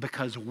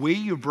because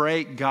we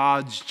break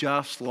God's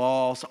just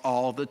laws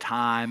all the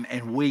time,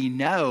 and we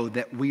know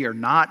that we are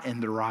not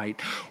in the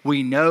right.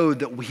 We know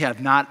that we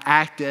have not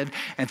acted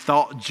and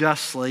thought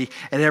justly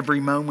at every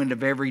moment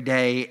of every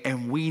day,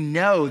 and we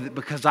know that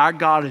because our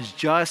God is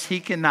just, He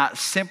cannot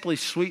simply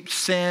sweep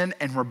sin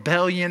and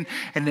rebellion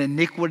and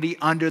iniquity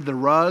under the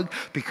rug.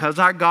 Because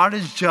our God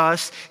is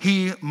just,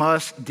 He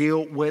must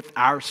deal with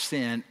our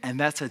sin, and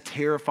that's a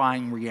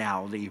terrifying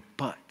reality.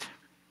 But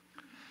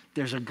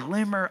there's a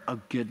glimmer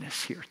of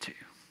goodness here too.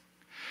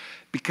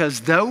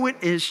 Because though it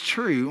is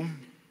true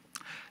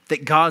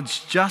that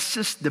God's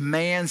justice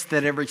demands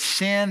that every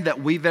sin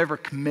that we've ever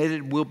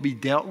committed will be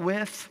dealt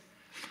with,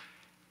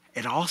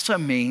 it also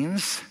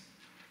means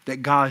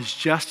that God's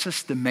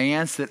justice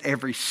demands that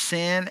every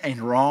sin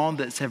and wrong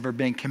that's ever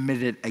been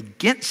committed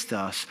against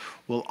us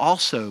will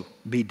also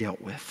be dealt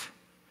with.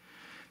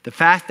 The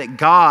fact that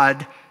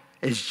God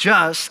is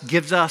just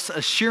gives us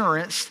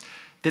assurance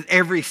that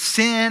every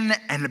sin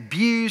and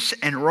abuse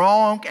and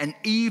wrong and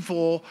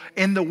evil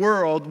in the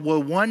world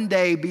will one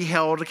day be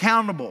held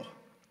accountable.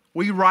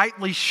 We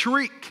rightly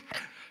shriek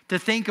to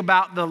think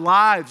about the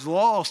lives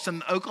lost in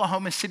the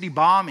Oklahoma City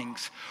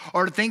bombings,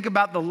 or to think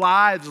about the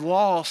lives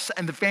lost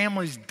and the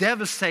families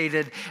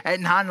devastated at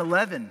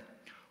 9/11.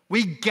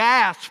 We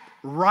gasp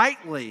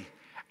rightly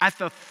at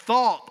the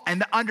thought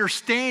and the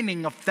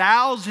understanding of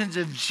thousands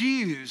of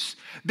Jews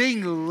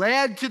being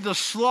led to the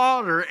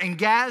slaughter in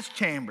gas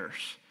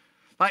chambers.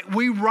 Like,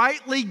 we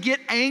rightly get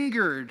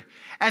angered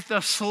at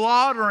the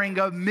slaughtering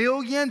of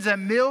millions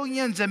and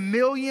millions and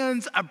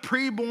millions of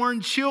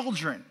preborn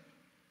children.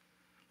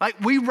 Like,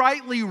 we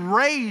rightly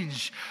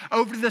rage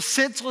over the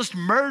senseless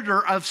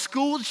murder of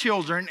school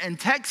children in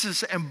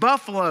Texas and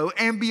Buffalo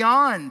and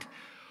beyond.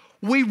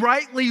 We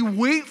rightly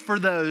weep for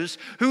those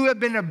who have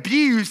been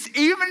abused,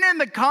 even in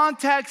the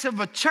context of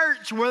a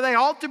church where they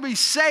ought to be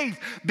safe,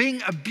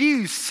 being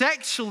abused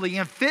sexually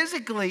and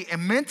physically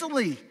and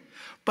mentally.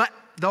 But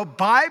the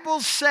Bible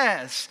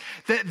says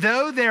that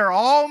though there are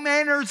all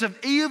manners of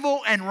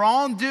evil and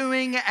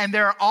wrongdoing and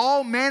there are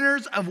all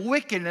manners of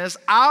wickedness,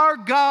 our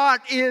God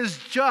is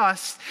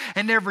just,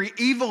 and every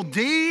evil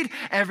deed,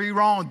 every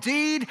wrong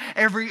deed,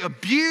 every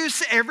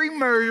abuse, every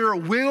murder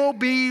will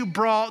be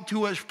brought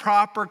to its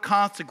proper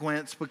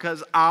consequence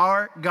because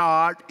our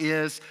God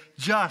is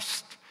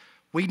just.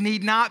 We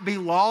need not be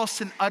lost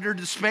in utter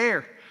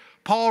despair.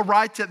 Paul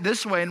writes it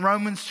this way in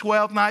Romans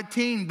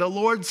 12:19. The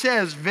Lord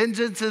says,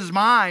 vengeance is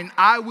mine,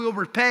 I will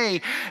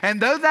repay.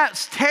 And though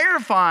that's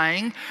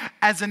terrifying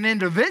as an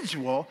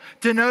individual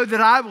to know that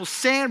I will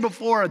stand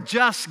before a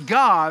just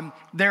God,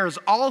 there is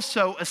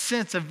also a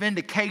sense of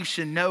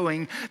vindication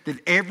knowing that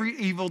every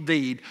evil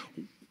deed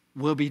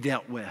will be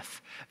dealt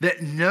with.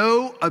 That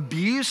no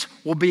abuse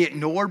will be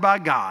ignored by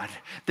God.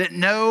 That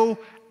no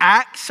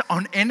acts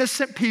on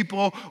innocent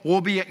people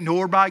will be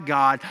ignored by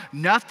God.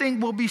 Nothing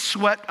will be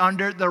swept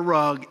under the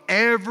rug.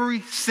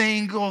 Every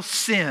single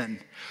sin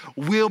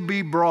will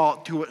be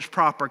brought to its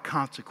proper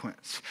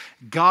consequence.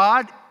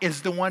 God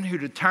is the one who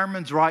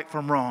determines right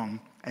from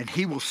wrong, and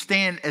he will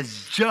stand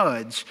as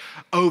judge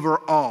over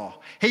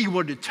all. He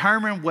will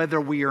determine whether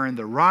we are in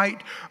the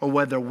right or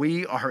whether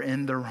we are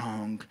in the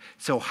wrong.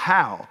 So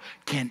how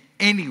can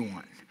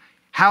anyone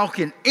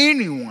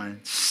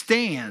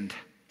stand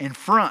in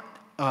front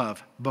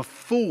of,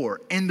 before,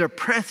 in the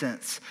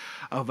presence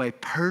of a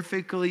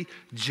perfectly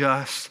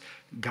just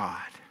God?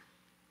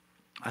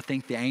 I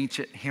think the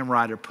ancient hymn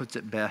writer puts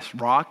it best.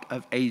 Rock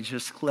of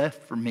ages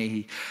cleft for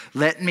me,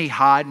 let me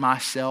hide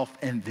myself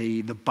in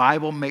thee. The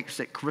Bible makes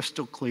it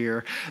crystal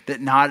clear that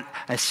not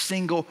a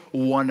single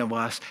one of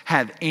us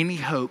have any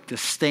hope to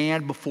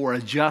stand before a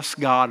just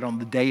God on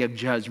the day of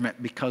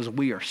judgment because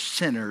we are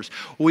sinners.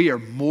 We are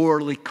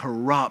morally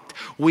corrupt.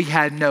 We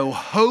had no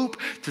hope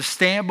to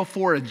stand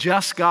before a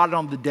just God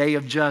on the day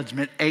of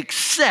judgment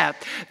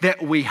except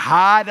that we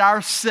hide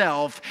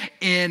ourselves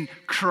in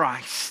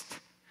Christ.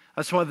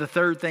 That's why the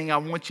third thing I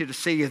want you to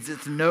see is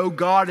to know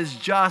God is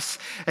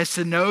just, is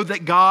to know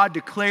that God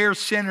declares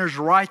sinners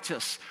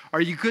righteous.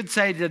 Or you could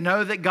say to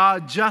know that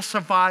God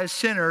justifies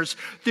sinners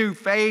through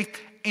faith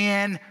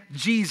in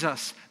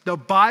Jesus. The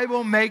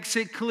Bible makes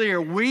it clear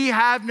we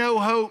have no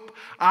hope.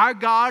 Our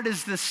God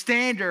is the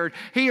standard.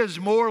 He is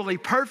morally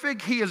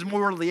perfect. He is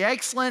morally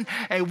excellent.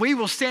 And we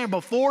will stand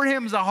before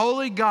him as a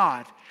holy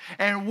God.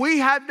 And we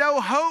have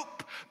no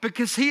hope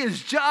because he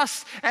is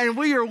just and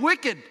we are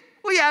wicked.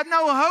 We have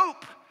no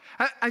hope.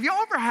 Have you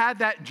ever had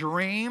that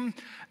dream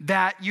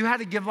that you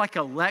had to give like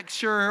a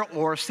lecture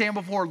or stand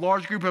before a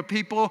large group of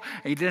people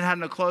and you didn't have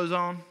no clothes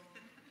on?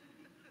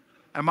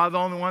 Am I the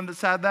only one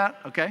that's had that?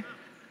 Okay.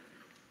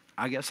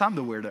 I guess I'm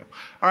the weirdo.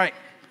 All right.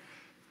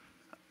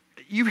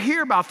 You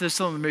hear about this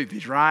in the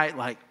movies, right?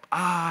 Like,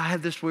 I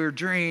had this weird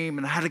dream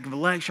and I had to give a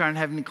lecture and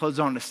I didn't have any clothes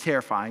on. It's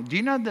terrifying. Do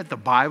you know that the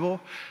Bible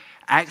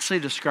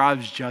actually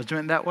describes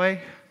judgment that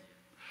way?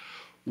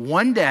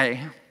 One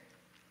day,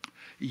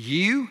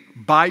 you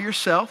by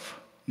yourself,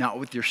 not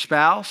with your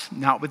spouse,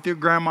 not with your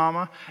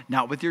grandmama,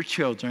 not with your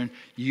children,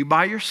 you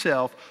by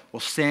yourself will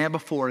stand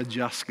before a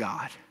just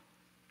God.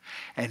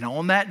 And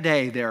on that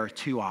day, there are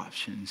two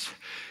options.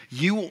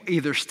 You will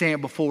either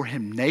stand before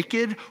him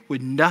naked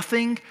with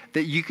nothing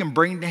that you can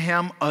bring to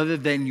him other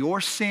than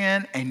your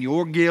sin and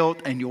your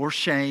guilt and your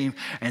shame.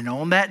 And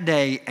on that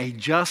day, a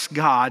just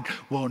God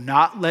will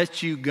not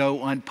let you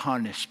go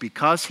unpunished.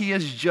 Because he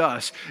is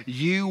just,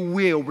 you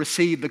will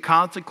receive the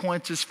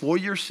consequences for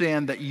your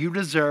sin that you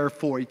deserve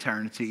for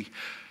eternity.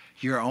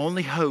 Your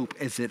only hope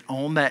is that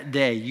on that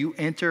day you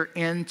enter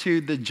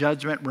into the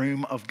judgment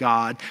room of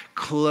God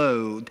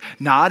clothed,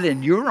 not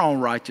in your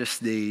own righteous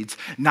deeds,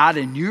 not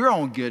in your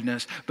own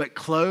goodness, but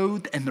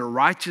clothed in the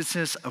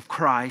righteousness of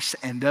Christ.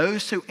 And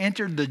those who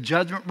entered the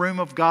judgment room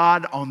of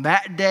God on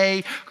that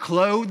day,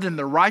 clothed in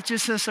the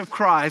righteousness of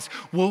Christ,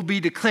 will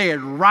be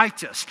declared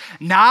righteous,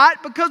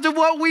 not because of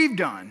what we've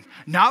done,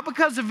 not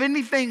because of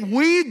anything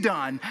we've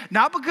done,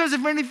 not because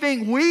of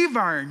anything we've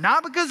earned,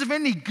 not because of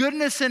any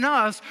goodness in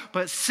us,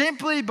 but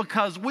simply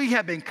because we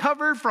have been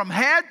covered from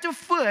head to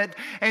foot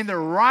in the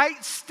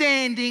right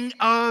standing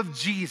of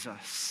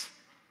Jesus.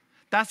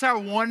 That's our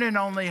one and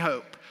only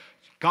hope.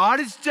 God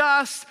is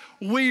just,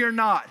 we are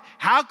not.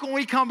 How can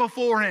we come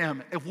before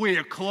him if we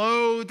are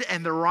clothed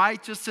in the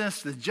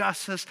righteousness, the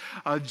justice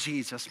of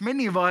Jesus?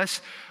 Many of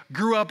us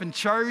grew up in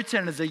church,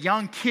 and as a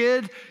young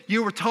kid,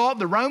 you were taught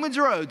the Romans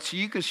road so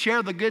you could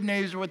share the good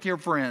news with your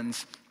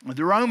friends.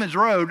 The Romans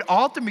road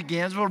often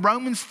begins with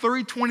Romans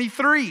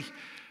 3:23.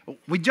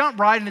 We jump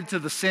right into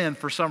the sin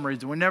for some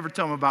reason. We never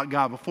tell them about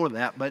God before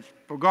that, but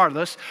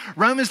regardless,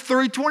 Romans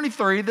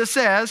 3:23 that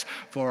says,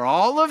 for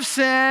all have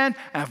sinned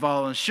and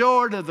fallen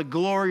short of the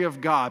glory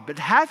of God. But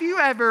have you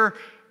ever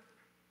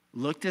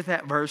looked at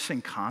that verse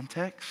in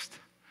context?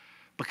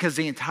 because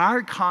the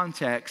entire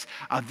context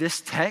of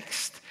this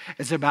text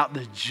is about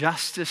the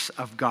justice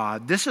of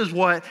God. This is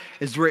what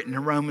is written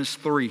in Romans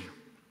 3.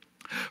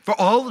 For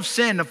all have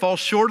sinned and fall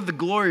short of the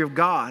glory of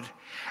God,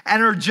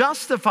 and are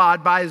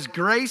justified by his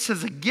grace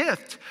as a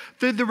gift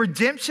through the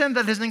redemption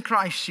that is in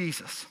Christ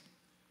Jesus,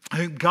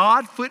 whom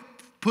God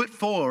put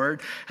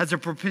forward as a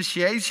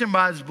propitiation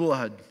by his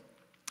blood,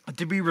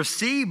 to be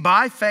received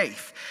by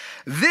faith.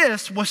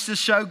 This was to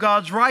show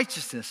God's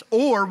righteousness,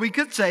 or we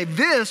could say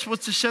this was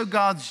to show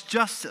God's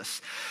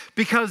justice,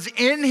 because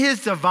in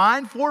his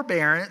divine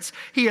forbearance,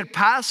 he had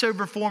passed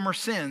over former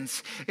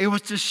sins. It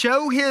was to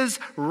show his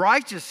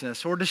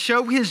righteousness, or to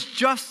show his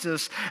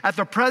justice at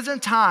the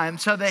present time,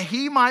 so that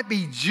he might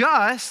be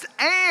just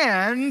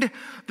and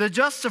the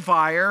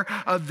justifier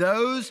of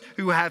those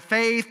who have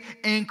faith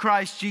in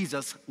Christ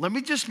Jesus. Let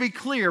me just be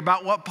clear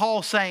about what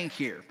Paul's saying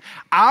here.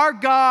 Our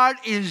God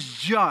is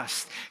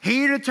just.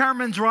 He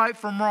determines right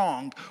from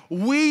wrong.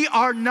 We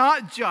are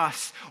not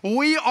just.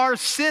 We are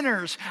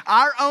sinners.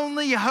 Our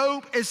only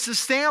hope is to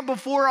stand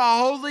before a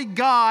holy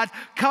God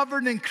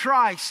covered in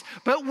Christ.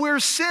 But we're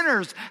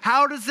sinners.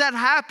 How does that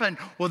happen?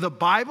 Well, the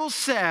Bible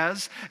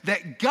says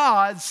that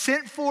God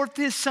sent forth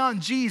his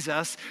son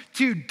Jesus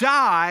to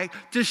die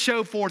to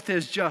show forth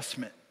his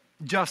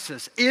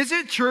justice. Is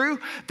it true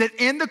that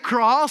in the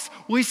cross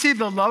we see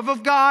the love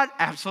of God?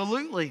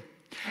 Absolutely.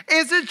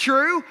 Is it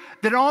true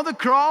that on the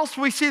cross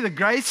we see the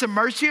grace and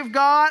mercy of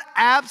God?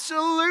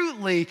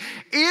 Absolutely.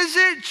 Is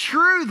it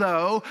true,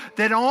 though,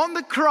 that on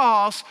the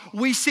cross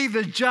we see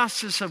the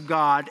justice of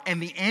God? And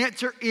the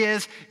answer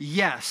is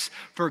yes.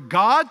 For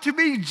God to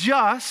be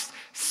just,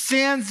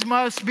 sins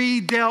must be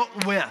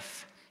dealt with.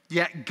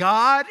 Yet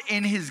God,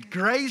 in his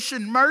grace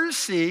and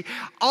mercy,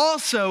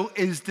 also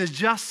is the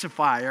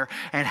justifier.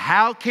 And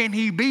how can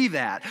he be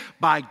that?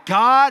 By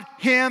God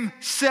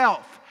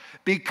himself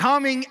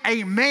becoming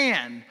a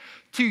man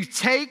to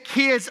take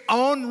his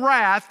own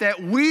wrath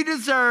that we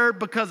deserve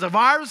because of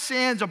our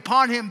sins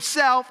upon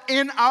himself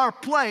in our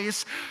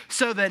place,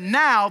 so that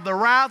now the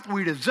wrath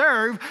we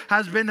deserve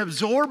has been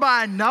absorbed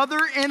by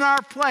another in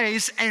our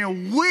place,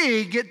 and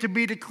we get to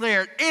be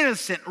declared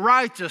innocent,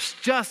 righteous,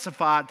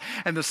 justified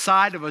in the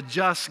sight of a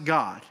just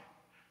God.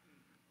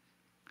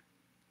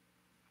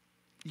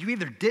 You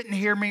either didn't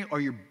hear me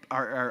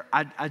or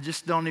I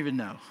just don't even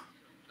know.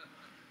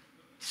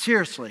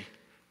 Seriously,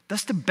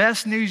 that's the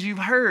best news you've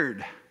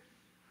heard.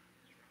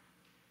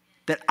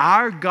 That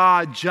our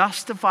God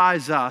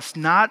justifies us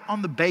not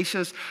on the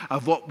basis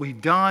of what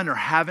we've done or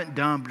haven't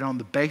done, but on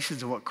the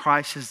basis of what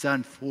Christ has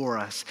done for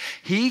us.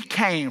 He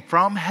came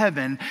from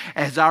heaven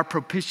as our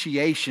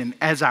propitiation,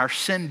 as our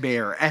sin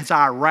bearer, as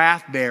our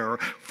wrath bearer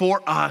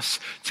for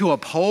us to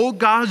uphold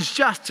God's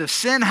justice.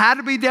 Sin had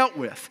to be dealt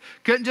with.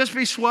 Couldn't just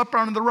be swept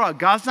under the rug.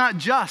 God's not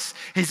just.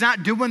 He's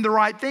not doing the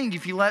right thing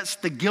if he lets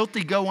the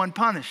guilty go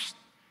unpunished.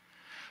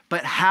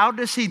 But how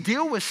does he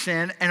deal with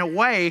sin in a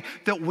way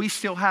that we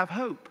still have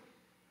hope?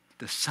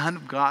 The Son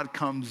of God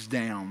comes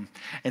down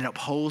and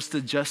upholds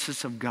the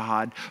justice of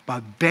God by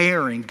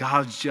bearing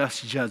God's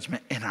just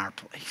judgment in our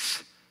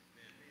place.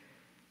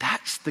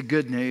 That's the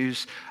good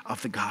news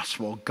of the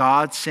gospel.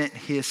 God sent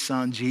his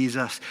son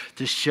Jesus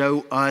to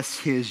show us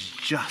his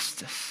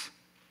justice.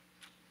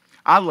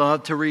 I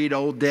love to read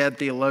old dead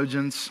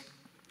theologians.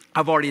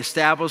 I've already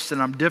established that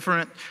I'm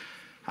different.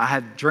 I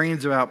had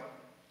dreams about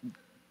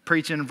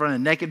preaching in front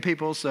of naked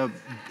people, so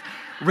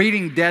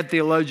reading dead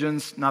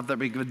theologians, not that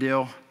big of a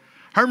deal.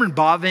 Herman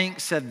Bavinck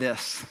said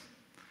this.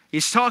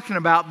 He's talking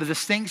about the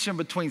distinction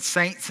between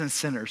saints and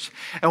sinners.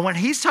 And when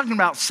he's talking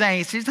about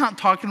saints, he's not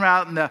talking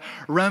about in the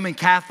Roman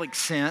Catholic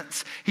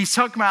sense. He's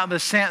talking about in the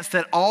sense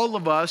that all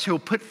of us who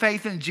put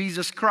faith in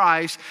Jesus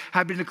Christ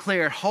have been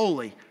declared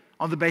holy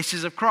on the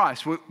basis of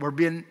Christ. We've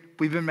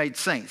been made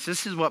saints.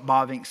 This is what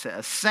Bavinck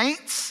says.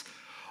 Saints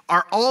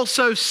are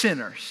also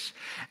sinners,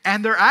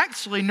 and they're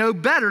actually no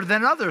better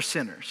than other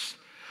sinners.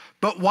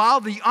 But while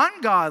the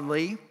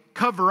ungodly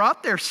cover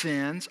up their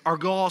sins or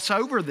gloss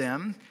over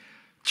them,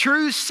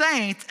 true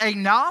saints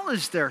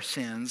acknowledge their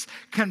sins,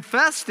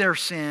 confess their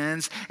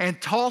sins,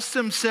 and toss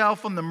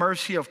themselves on the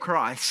mercy of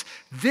Christ.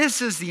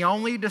 This is the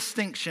only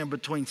distinction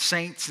between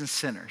saints and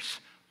sinners.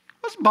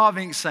 What's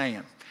Bavinck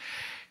saying?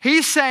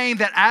 He's saying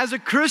that as a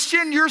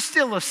Christian, you're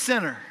still a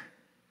sinner.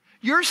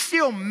 You're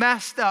still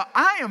messed up.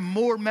 I am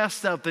more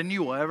messed up than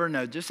you will ever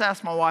know. Just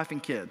ask my wife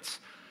and kids.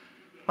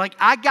 Like,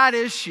 I got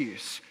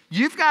issues.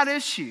 You've got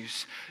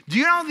issues. Do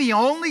you know the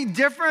only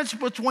difference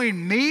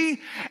between me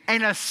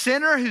and a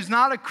sinner who's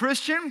not a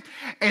Christian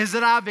is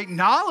that I've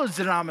acknowledged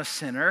that I'm a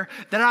sinner,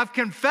 that I've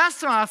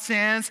confessed my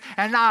sins,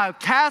 and I've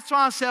cast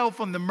myself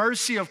on the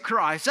mercy of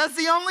Christ. That's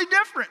the only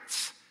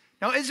difference.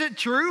 Now, is it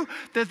true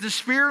that the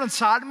Spirit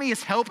inside of me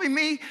is helping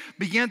me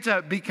begin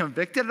to be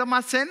convicted of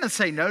my sin and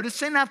say no to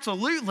sin?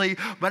 Absolutely.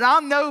 But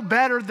I'm no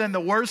better than the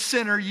worst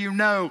sinner you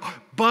know,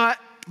 but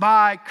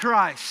by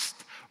Christ.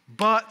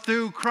 But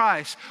through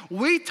Christ.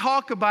 We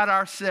talk about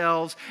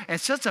ourselves in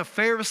such a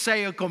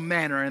Pharisaical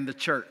manner in the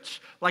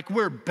church, like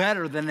we're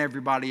better than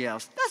everybody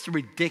else. That's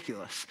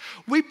ridiculous.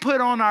 We put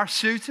on our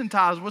suits and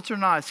ties, which are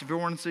nice. If you're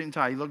wearing a suit and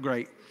tie, you look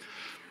great.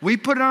 we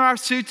put on our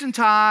suits and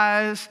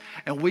ties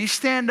and we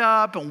stand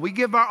up and we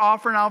give our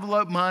offering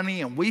envelope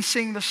money and we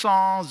sing the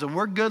songs and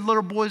we're good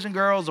little boys and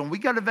girls and we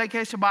go to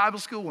vacation Bible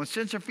school and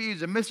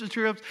centrifuge and mission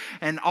trips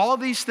and all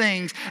these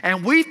things,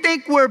 and we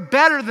think we're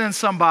better than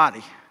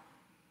somebody.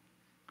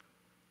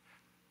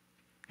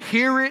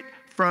 Hear it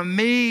from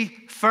me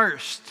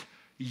first.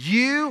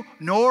 You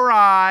nor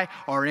I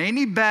are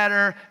any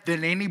better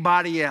than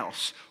anybody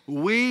else.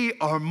 We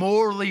are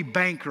morally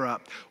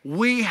bankrupt.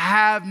 We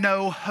have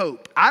no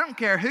hope. I don't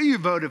care who you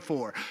voted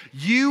for.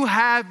 You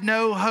have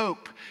no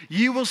hope.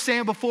 You will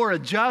stand before a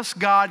just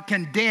God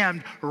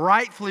condemned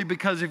rightfully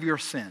because of your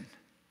sin.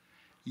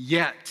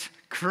 Yet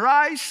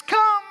Christ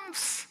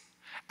comes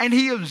and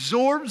he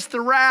absorbs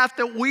the wrath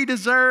that we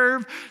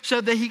deserve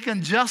so that he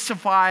can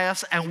justify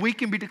us and we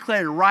can be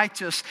declared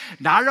righteous,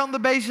 not on the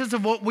basis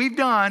of what we've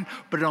done,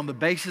 but on the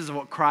basis of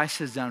what Christ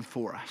has done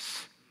for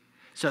us.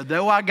 So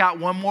though I got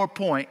one more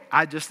point,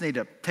 I just need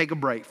to take a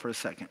break for a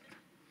second.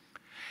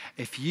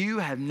 If you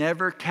have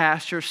never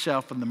cast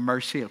yourself in the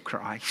mercy of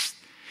Christ,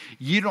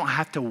 you don't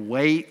have to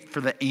wait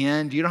for the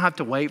end. You don't have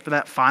to wait for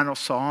that final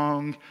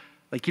song.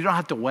 Like, you don't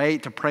have to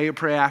wait to pray a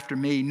prayer after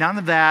me. None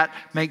of that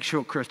makes you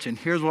a Christian.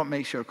 Here's what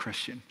makes you a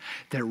Christian.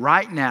 That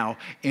right now,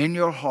 in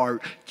your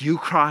heart, you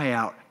cry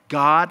out,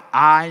 God,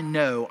 I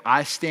know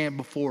I stand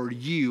before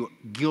you,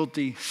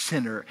 guilty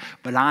sinner,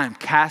 but I am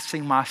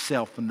casting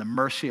myself in the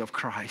mercy of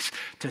Christ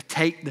to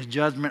take the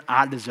judgment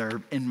I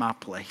deserve in my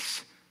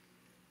place.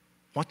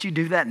 Won't you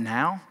do that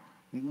now?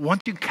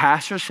 Won't you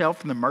cast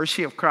yourself in the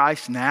mercy of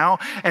Christ now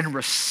and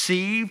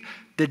receive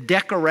the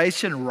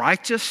declaration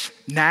righteous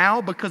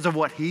now because of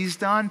what he's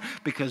done?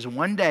 Because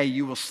one day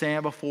you will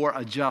stand before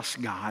a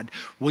just God.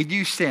 Will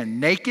you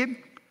stand naked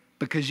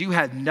because you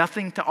have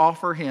nothing to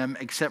offer him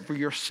except for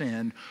your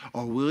sin?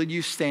 Or will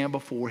you stand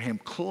before him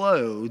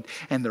clothed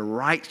in the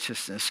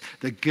righteousness,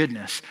 the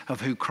goodness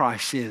of who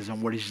Christ is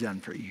and what he's done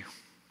for you?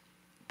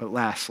 But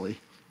lastly,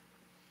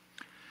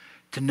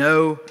 to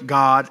know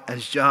God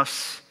as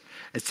just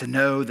is to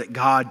know that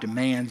God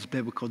demands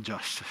biblical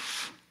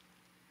justice.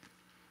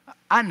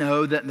 I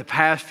know that in the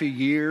past few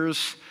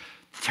years,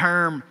 the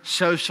term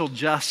social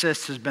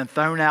justice has been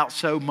thrown out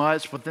so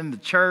much within the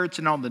church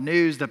and on the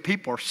news that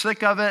people are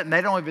sick of it and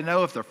they don't even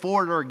know if they're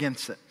for it or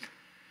against it.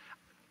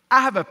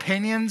 I have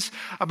opinions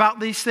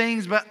about these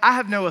things, but I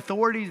have no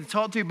authority to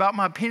talk to you about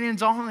my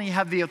opinions. I only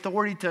have the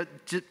authority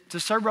to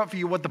serve up for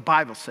you what the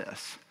Bible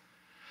says.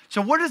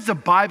 So what does the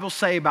Bible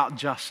say about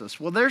justice?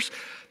 Well, there's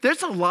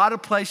a lot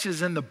of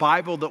places in the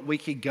Bible that we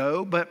could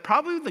go, but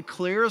probably the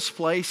clearest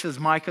place is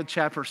Micah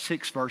chapter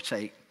 6, verse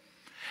 8,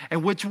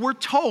 in which we're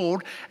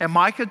told in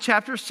Micah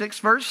chapter 6,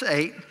 verse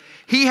 8,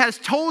 he has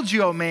told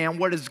you, O man,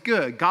 what is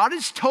good. God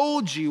has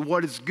told you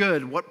what is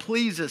good, what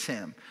pleases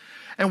him.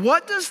 And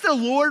what does the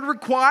Lord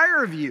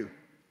require of you?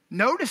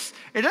 Notice,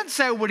 it doesn't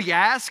say what he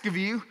asks of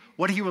you,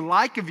 what he would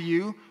like of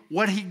you,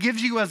 what he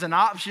gives you as an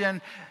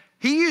option.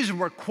 He used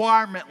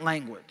requirement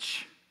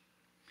language.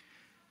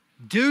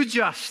 Do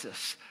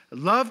justice,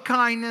 love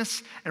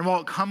kindness, and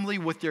walk humbly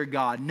with your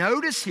God.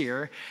 Notice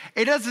here,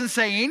 it doesn't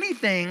say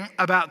anything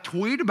about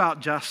tweet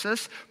about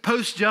justice,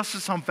 post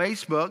justice on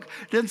Facebook.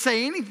 It doesn't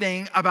say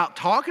anything about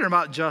talking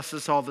about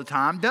justice all the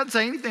time. It doesn't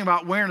say anything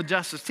about wearing a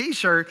justice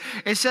t-shirt.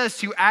 It says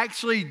to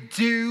actually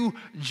do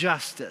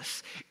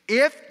justice.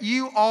 If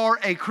you are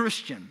a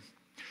Christian,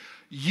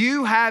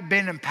 you have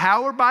been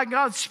empowered by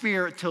God's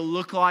Spirit to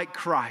look like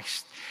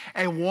Christ.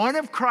 And one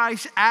of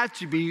Christ's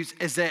attributes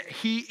is that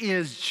he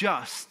is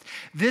just.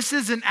 This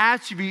is an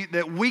attribute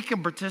that we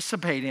can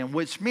participate in,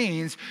 which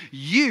means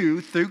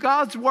you, through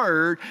God's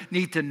word,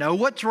 need to know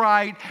what's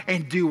right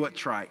and do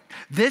what's right.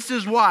 This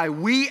is why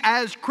we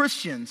as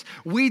Christians,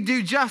 we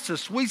do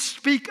justice. We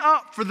speak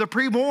up for the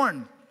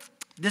preborn.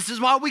 This is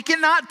why we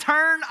cannot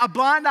turn a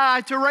blind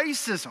eye to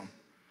racism.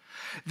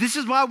 This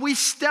is why we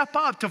step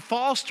up to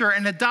foster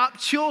and adopt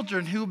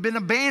children who have been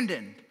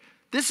abandoned.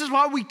 This is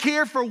why we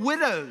care for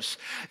widows.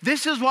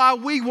 This is why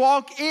we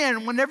walk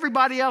in when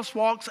everybody else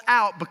walks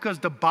out, because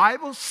the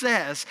Bible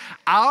says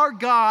our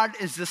God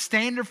is the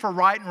standard for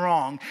right and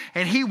wrong,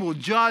 and he will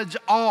judge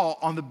all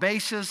on the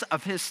basis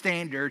of his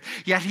standard.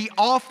 Yet he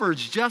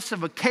offers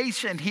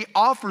justification. He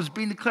offers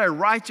being declared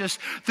righteous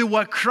through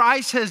what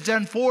Christ has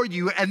done for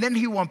you, and then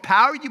he will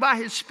empower you by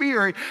his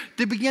Spirit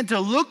to begin to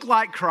look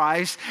like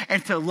Christ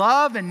and to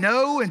love and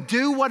know and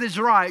do what is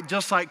right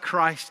just like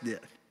Christ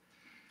did.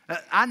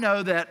 I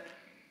know that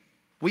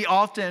we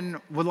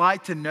often would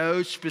like to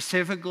know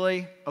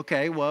specifically,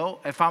 okay, well,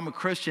 if I'm a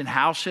Christian,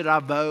 how should I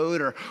vote?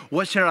 Or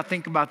what should I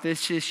think about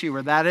this issue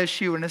or that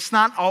issue? And it's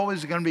not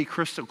always going to be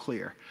crystal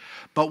clear.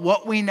 But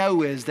what we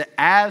know is that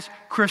as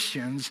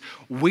Christians,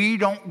 we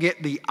don't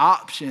get the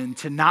option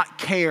to not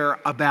care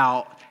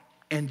about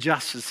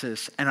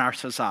injustices in our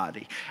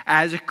society.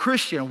 As a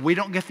Christian, we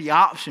don't get the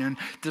option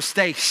to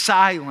stay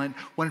silent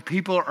when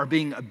people are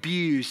being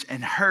abused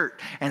and hurt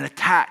and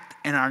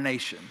attacked in our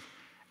nation.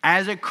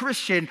 As a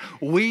Christian,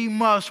 we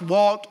must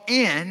walk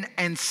in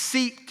and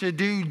seek to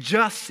do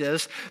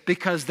justice,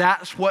 because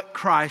that's what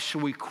Christ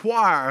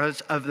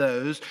requires of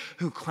those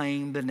who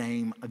claim the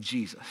name of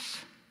Jesus.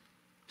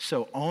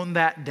 So on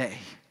that day,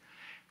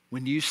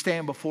 when you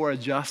stand before a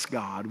just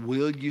God,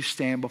 will you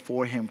stand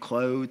before him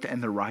clothed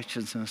in the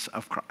righteousness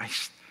of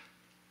Christ?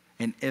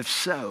 And if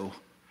so,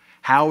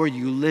 how are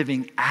you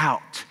living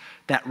out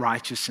that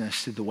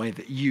righteousness through the way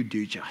that you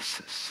do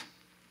justice?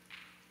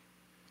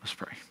 Let's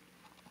pray.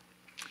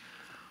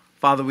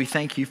 Father, we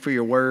thank you for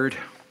your word.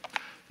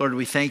 Lord,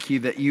 we thank you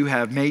that you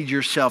have made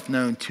yourself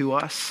known to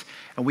us.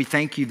 And we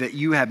thank you that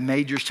you have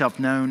made yourself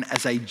known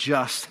as a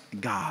just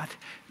God,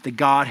 the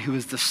God who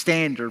is the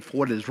standard for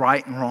what is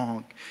right and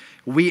wrong.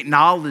 We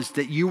acknowledge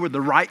that you are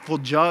the rightful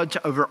judge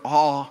over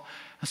all.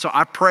 And so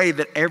I pray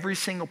that every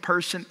single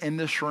person in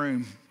this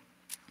room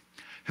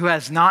who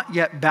has not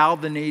yet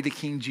bowed the knee to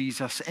King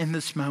Jesus, in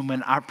this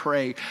moment, I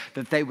pray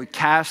that they would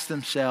cast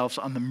themselves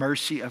on the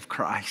mercy of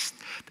Christ,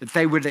 that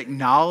they would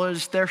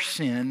acknowledge their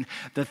sin,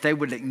 that they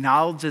would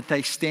acknowledge that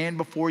they stand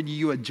before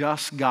you, a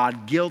just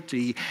God,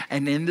 guilty,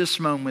 and in this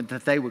moment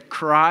that they would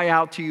cry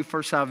out to you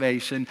for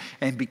salvation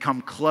and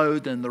become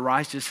clothed in the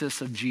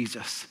righteousness of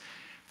Jesus.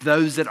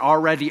 Those that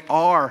already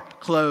are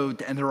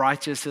clothed in the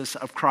righteousness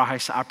of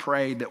Christ, I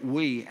pray that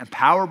we,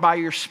 empowered by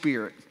your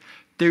Spirit,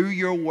 through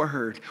your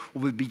word,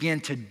 would begin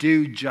to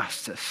do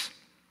justice,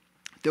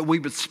 that we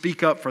would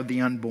speak up for the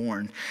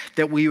unborn,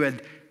 that we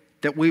would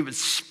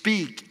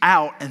speak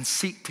out and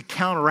seek to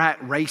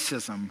counteract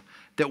racism,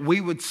 that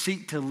we would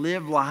seek to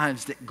live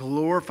lives that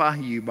glorify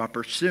you by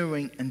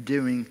pursuing and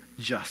doing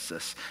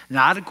justice,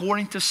 not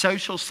according to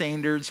social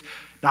standards,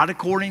 not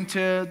according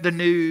to the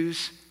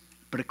news,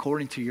 but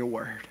according to your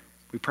word.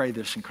 We pray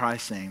this in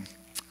Christ's name.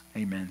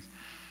 Amen.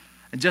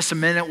 In just a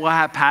minute, we'll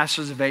have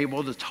pastors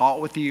available to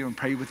talk with you and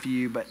pray with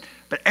you. But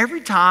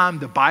every time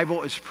the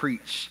Bible is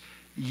preached,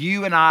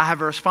 you and I have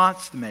a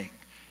response to make.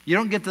 You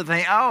don't get to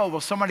think, oh,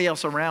 well, somebody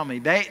else around me,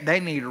 they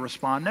need to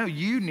respond. No,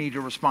 you need to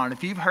respond.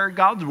 If you've heard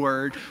God's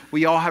word,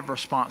 we all have a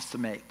response to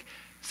make.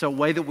 So the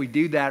way that we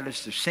do that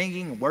is through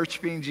singing and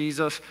worshiping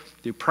Jesus,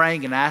 through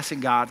praying and asking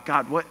God,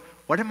 what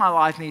in my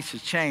life needs to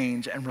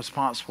change in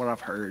response to what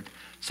I've heard?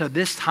 So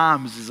this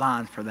time is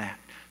designed for that.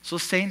 So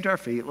let's stand to our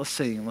feet, let's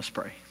sing, and let's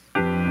pray.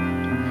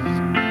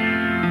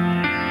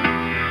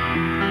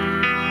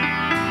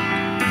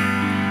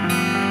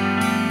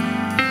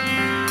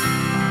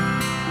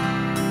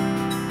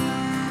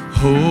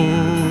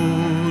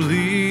 Holy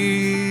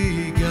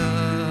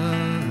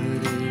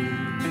God,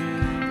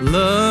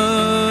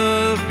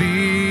 love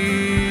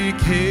became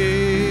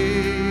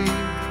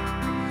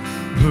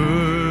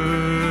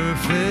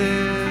perfect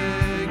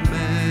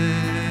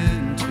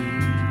man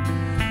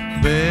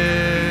to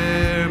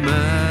bear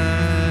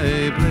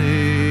my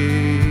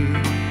blame.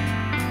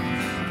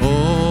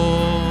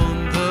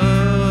 On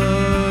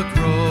the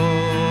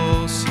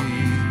cross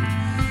he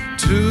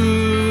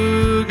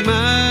took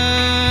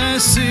my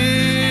sin.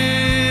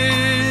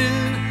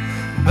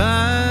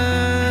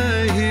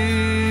 By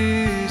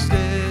his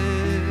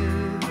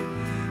death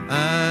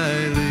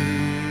I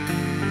live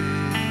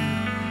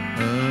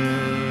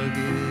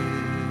again.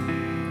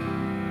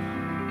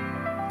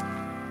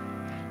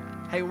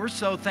 Hey, we're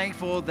so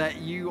thankful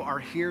that you are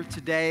here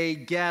today.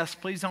 Guests,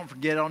 please don't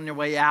forget on your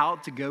way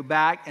out to go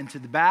back and to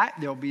the back.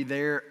 There'll be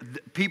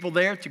people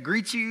there to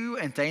greet you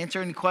and to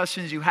answer any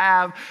questions you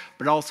have,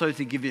 but also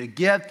to give you a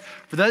gift.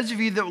 For those of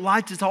you that would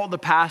like to talk to the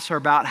pastor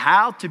about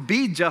how to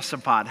be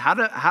justified, how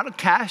to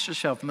cast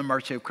yourself in the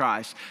mercy of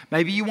Christ.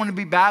 Maybe you want to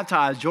be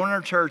baptized, join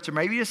our church, or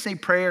maybe you just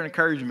need prayer and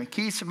encouragement.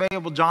 Keith's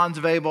available, John's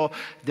available.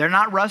 They're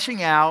not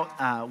rushing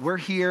out. We're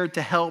here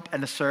to help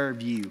and to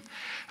serve you.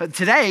 But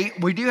today,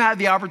 we do have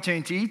the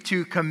opportunity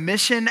to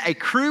commission a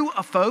crew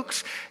of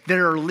folks that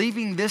are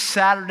leaving this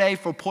Saturday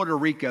for Puerto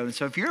Rico. And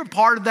so if you're a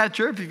part of that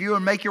trip, if you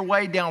would make your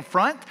way down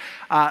front,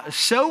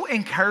 so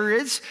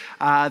encouraged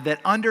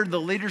that under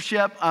the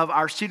leadership of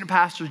our student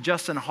pastor,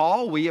 Justin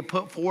Hall, we have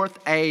put forth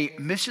a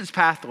missions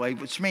pathway,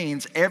 which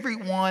means every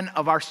one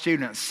of our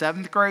students,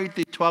 7th grade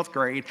through 12th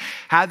grade,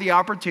 have the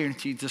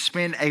opportunity to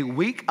spend a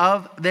week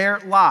of their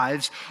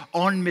lives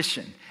on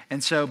mission.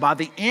 And so by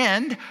the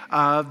end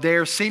of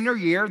their senior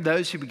year,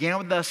 those who began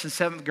with us in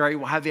 7th grade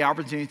will have the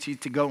opportunity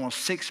to go on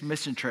 6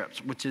 mission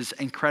trips, which is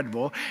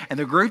incredible. And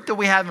the group that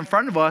we have in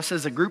front of us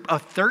is a group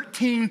of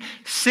 13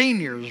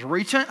 seniors,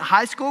 recent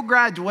high school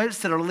graduates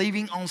that are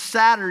leaving on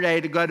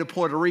Saturday to go to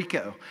Puerto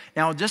Rico.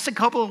 Now, in just a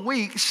couple of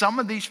weeks, some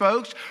of these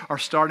folks are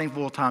starting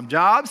full-time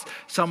jobs.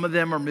 Some of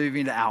them are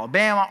moving to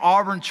Alabama,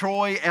 Auburn,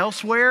 Troy,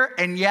 elsewhere,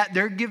 and yet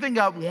they're giving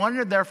up one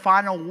of their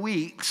final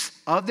weeks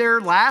of their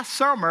last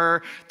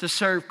summer to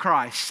serve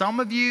Christ. Some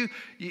of you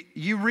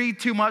read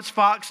too much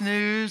Fox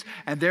News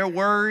and they're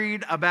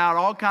worried about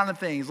all kinds of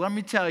things. Let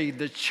me tell you,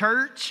 the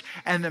church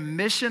and the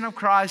mission of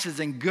Christ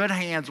is in good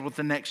hands with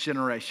the next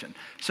generation.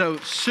 So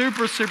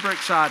super, super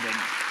excited.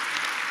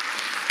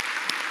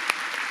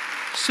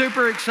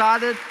 Super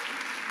excited.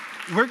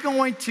 we're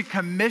going to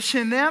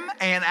commission them,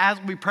 and as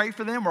we pray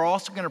for them, we're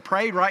also going to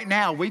pray right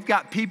now. We've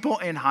got people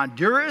in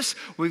Honduras.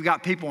 We've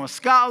got people in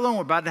Scotland.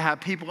 We're about to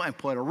have people in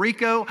Puerto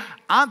Rico.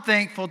 I'm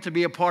thankful to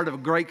be a part of a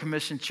Great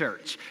Commission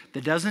church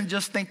that doesn't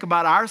just think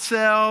about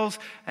ourselves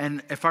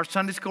and if our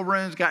Sunday school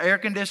room's got air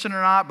conditioning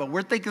or not, but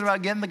we're thinking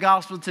about getting the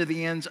gospel to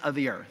the ends of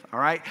the earth, all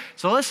right?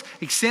 So let's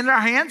extend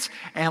our hands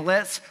and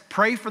let's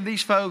pray for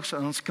these folks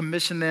and let's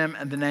commission them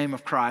in the name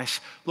of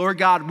Christ. Lord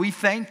God, we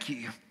thank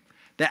you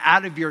that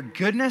out of your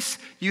goodness,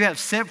 you have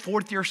sent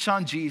forth your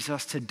son,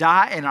 Jesus, to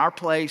die in our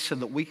place so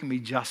that we can be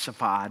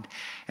justified.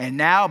 And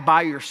now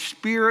by your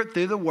Spirit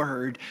through the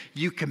word,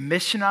 you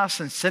commission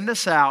us and send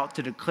us out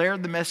to declare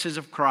the message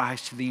of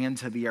Christ to the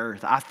ends of the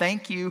earth. I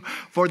thank you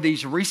for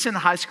these recent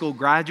high school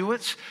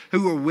graduates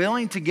who are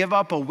willing to give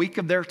up a week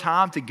of their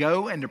time to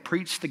go and to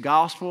preach the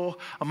gospel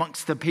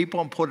amongst the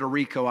people in Puerto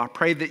Rico. I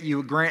pray that you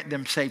would grant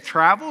them safe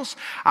travels.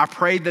 I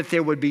pray that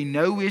there would be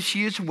no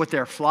issues with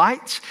their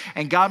flights.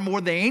 And God, more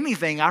than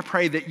anything, I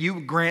pray that you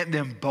would grant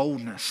them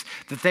boldness,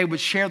 that they would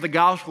share the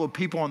gospel with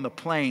people on the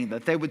plane,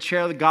 that they would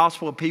share the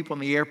gospel with people in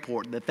the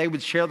airport, that they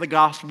would share the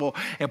gospel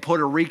in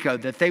Puerto Rico,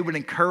 that they would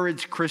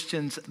encourage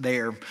Christians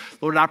there.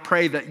 Lord, I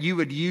pray that you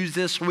would use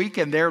this week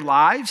in their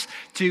lives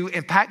to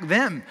impact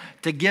them,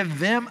 to give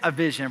them a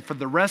vision for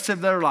the rest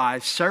of their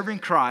lives, serving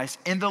Christ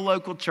in the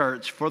local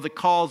church for the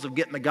cause of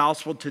getting the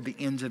gospel to the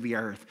ends of the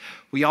earth.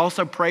 We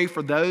also pray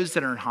for those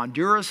that are in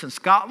Honduras and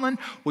Scotland.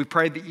 We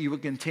pray that you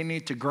would continue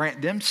to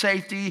grant them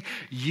safety,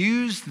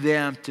 use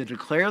them to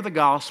declare the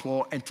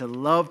gospel and to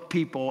love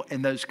people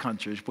in those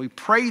countries. We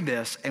pray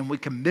this and we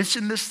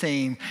commission this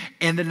team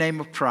in the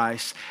name of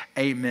Christ.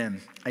 Amen.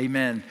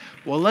 Amen.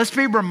 Well, let's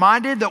be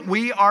reminded that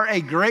we are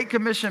a Great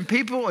Commission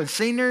people, and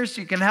seniors,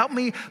 you can help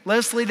me.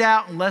 Let's lead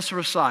out and let's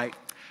recite.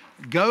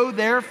 Go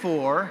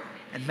therefore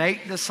and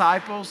make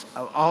disciples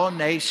of all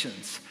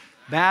nations,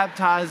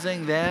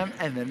 baptizing them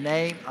in the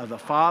name of the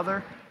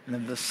Father and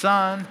of the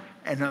Son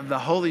and of the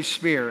Holy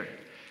Spirit,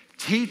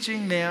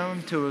 teaching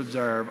them to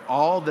observe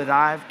all that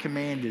I have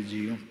commanded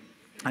you.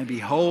 And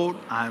behold,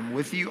 I am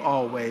with you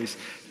always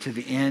to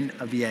the end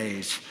of the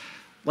age.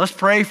 Let's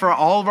pray for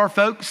all of our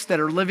folks that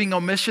are living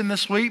on mission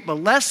this week, but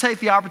let's take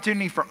the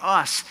opportunity for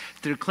us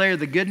to declare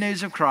the good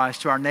news of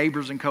Christ to our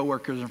neighbors and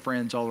coworkers and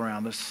friends all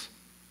around us.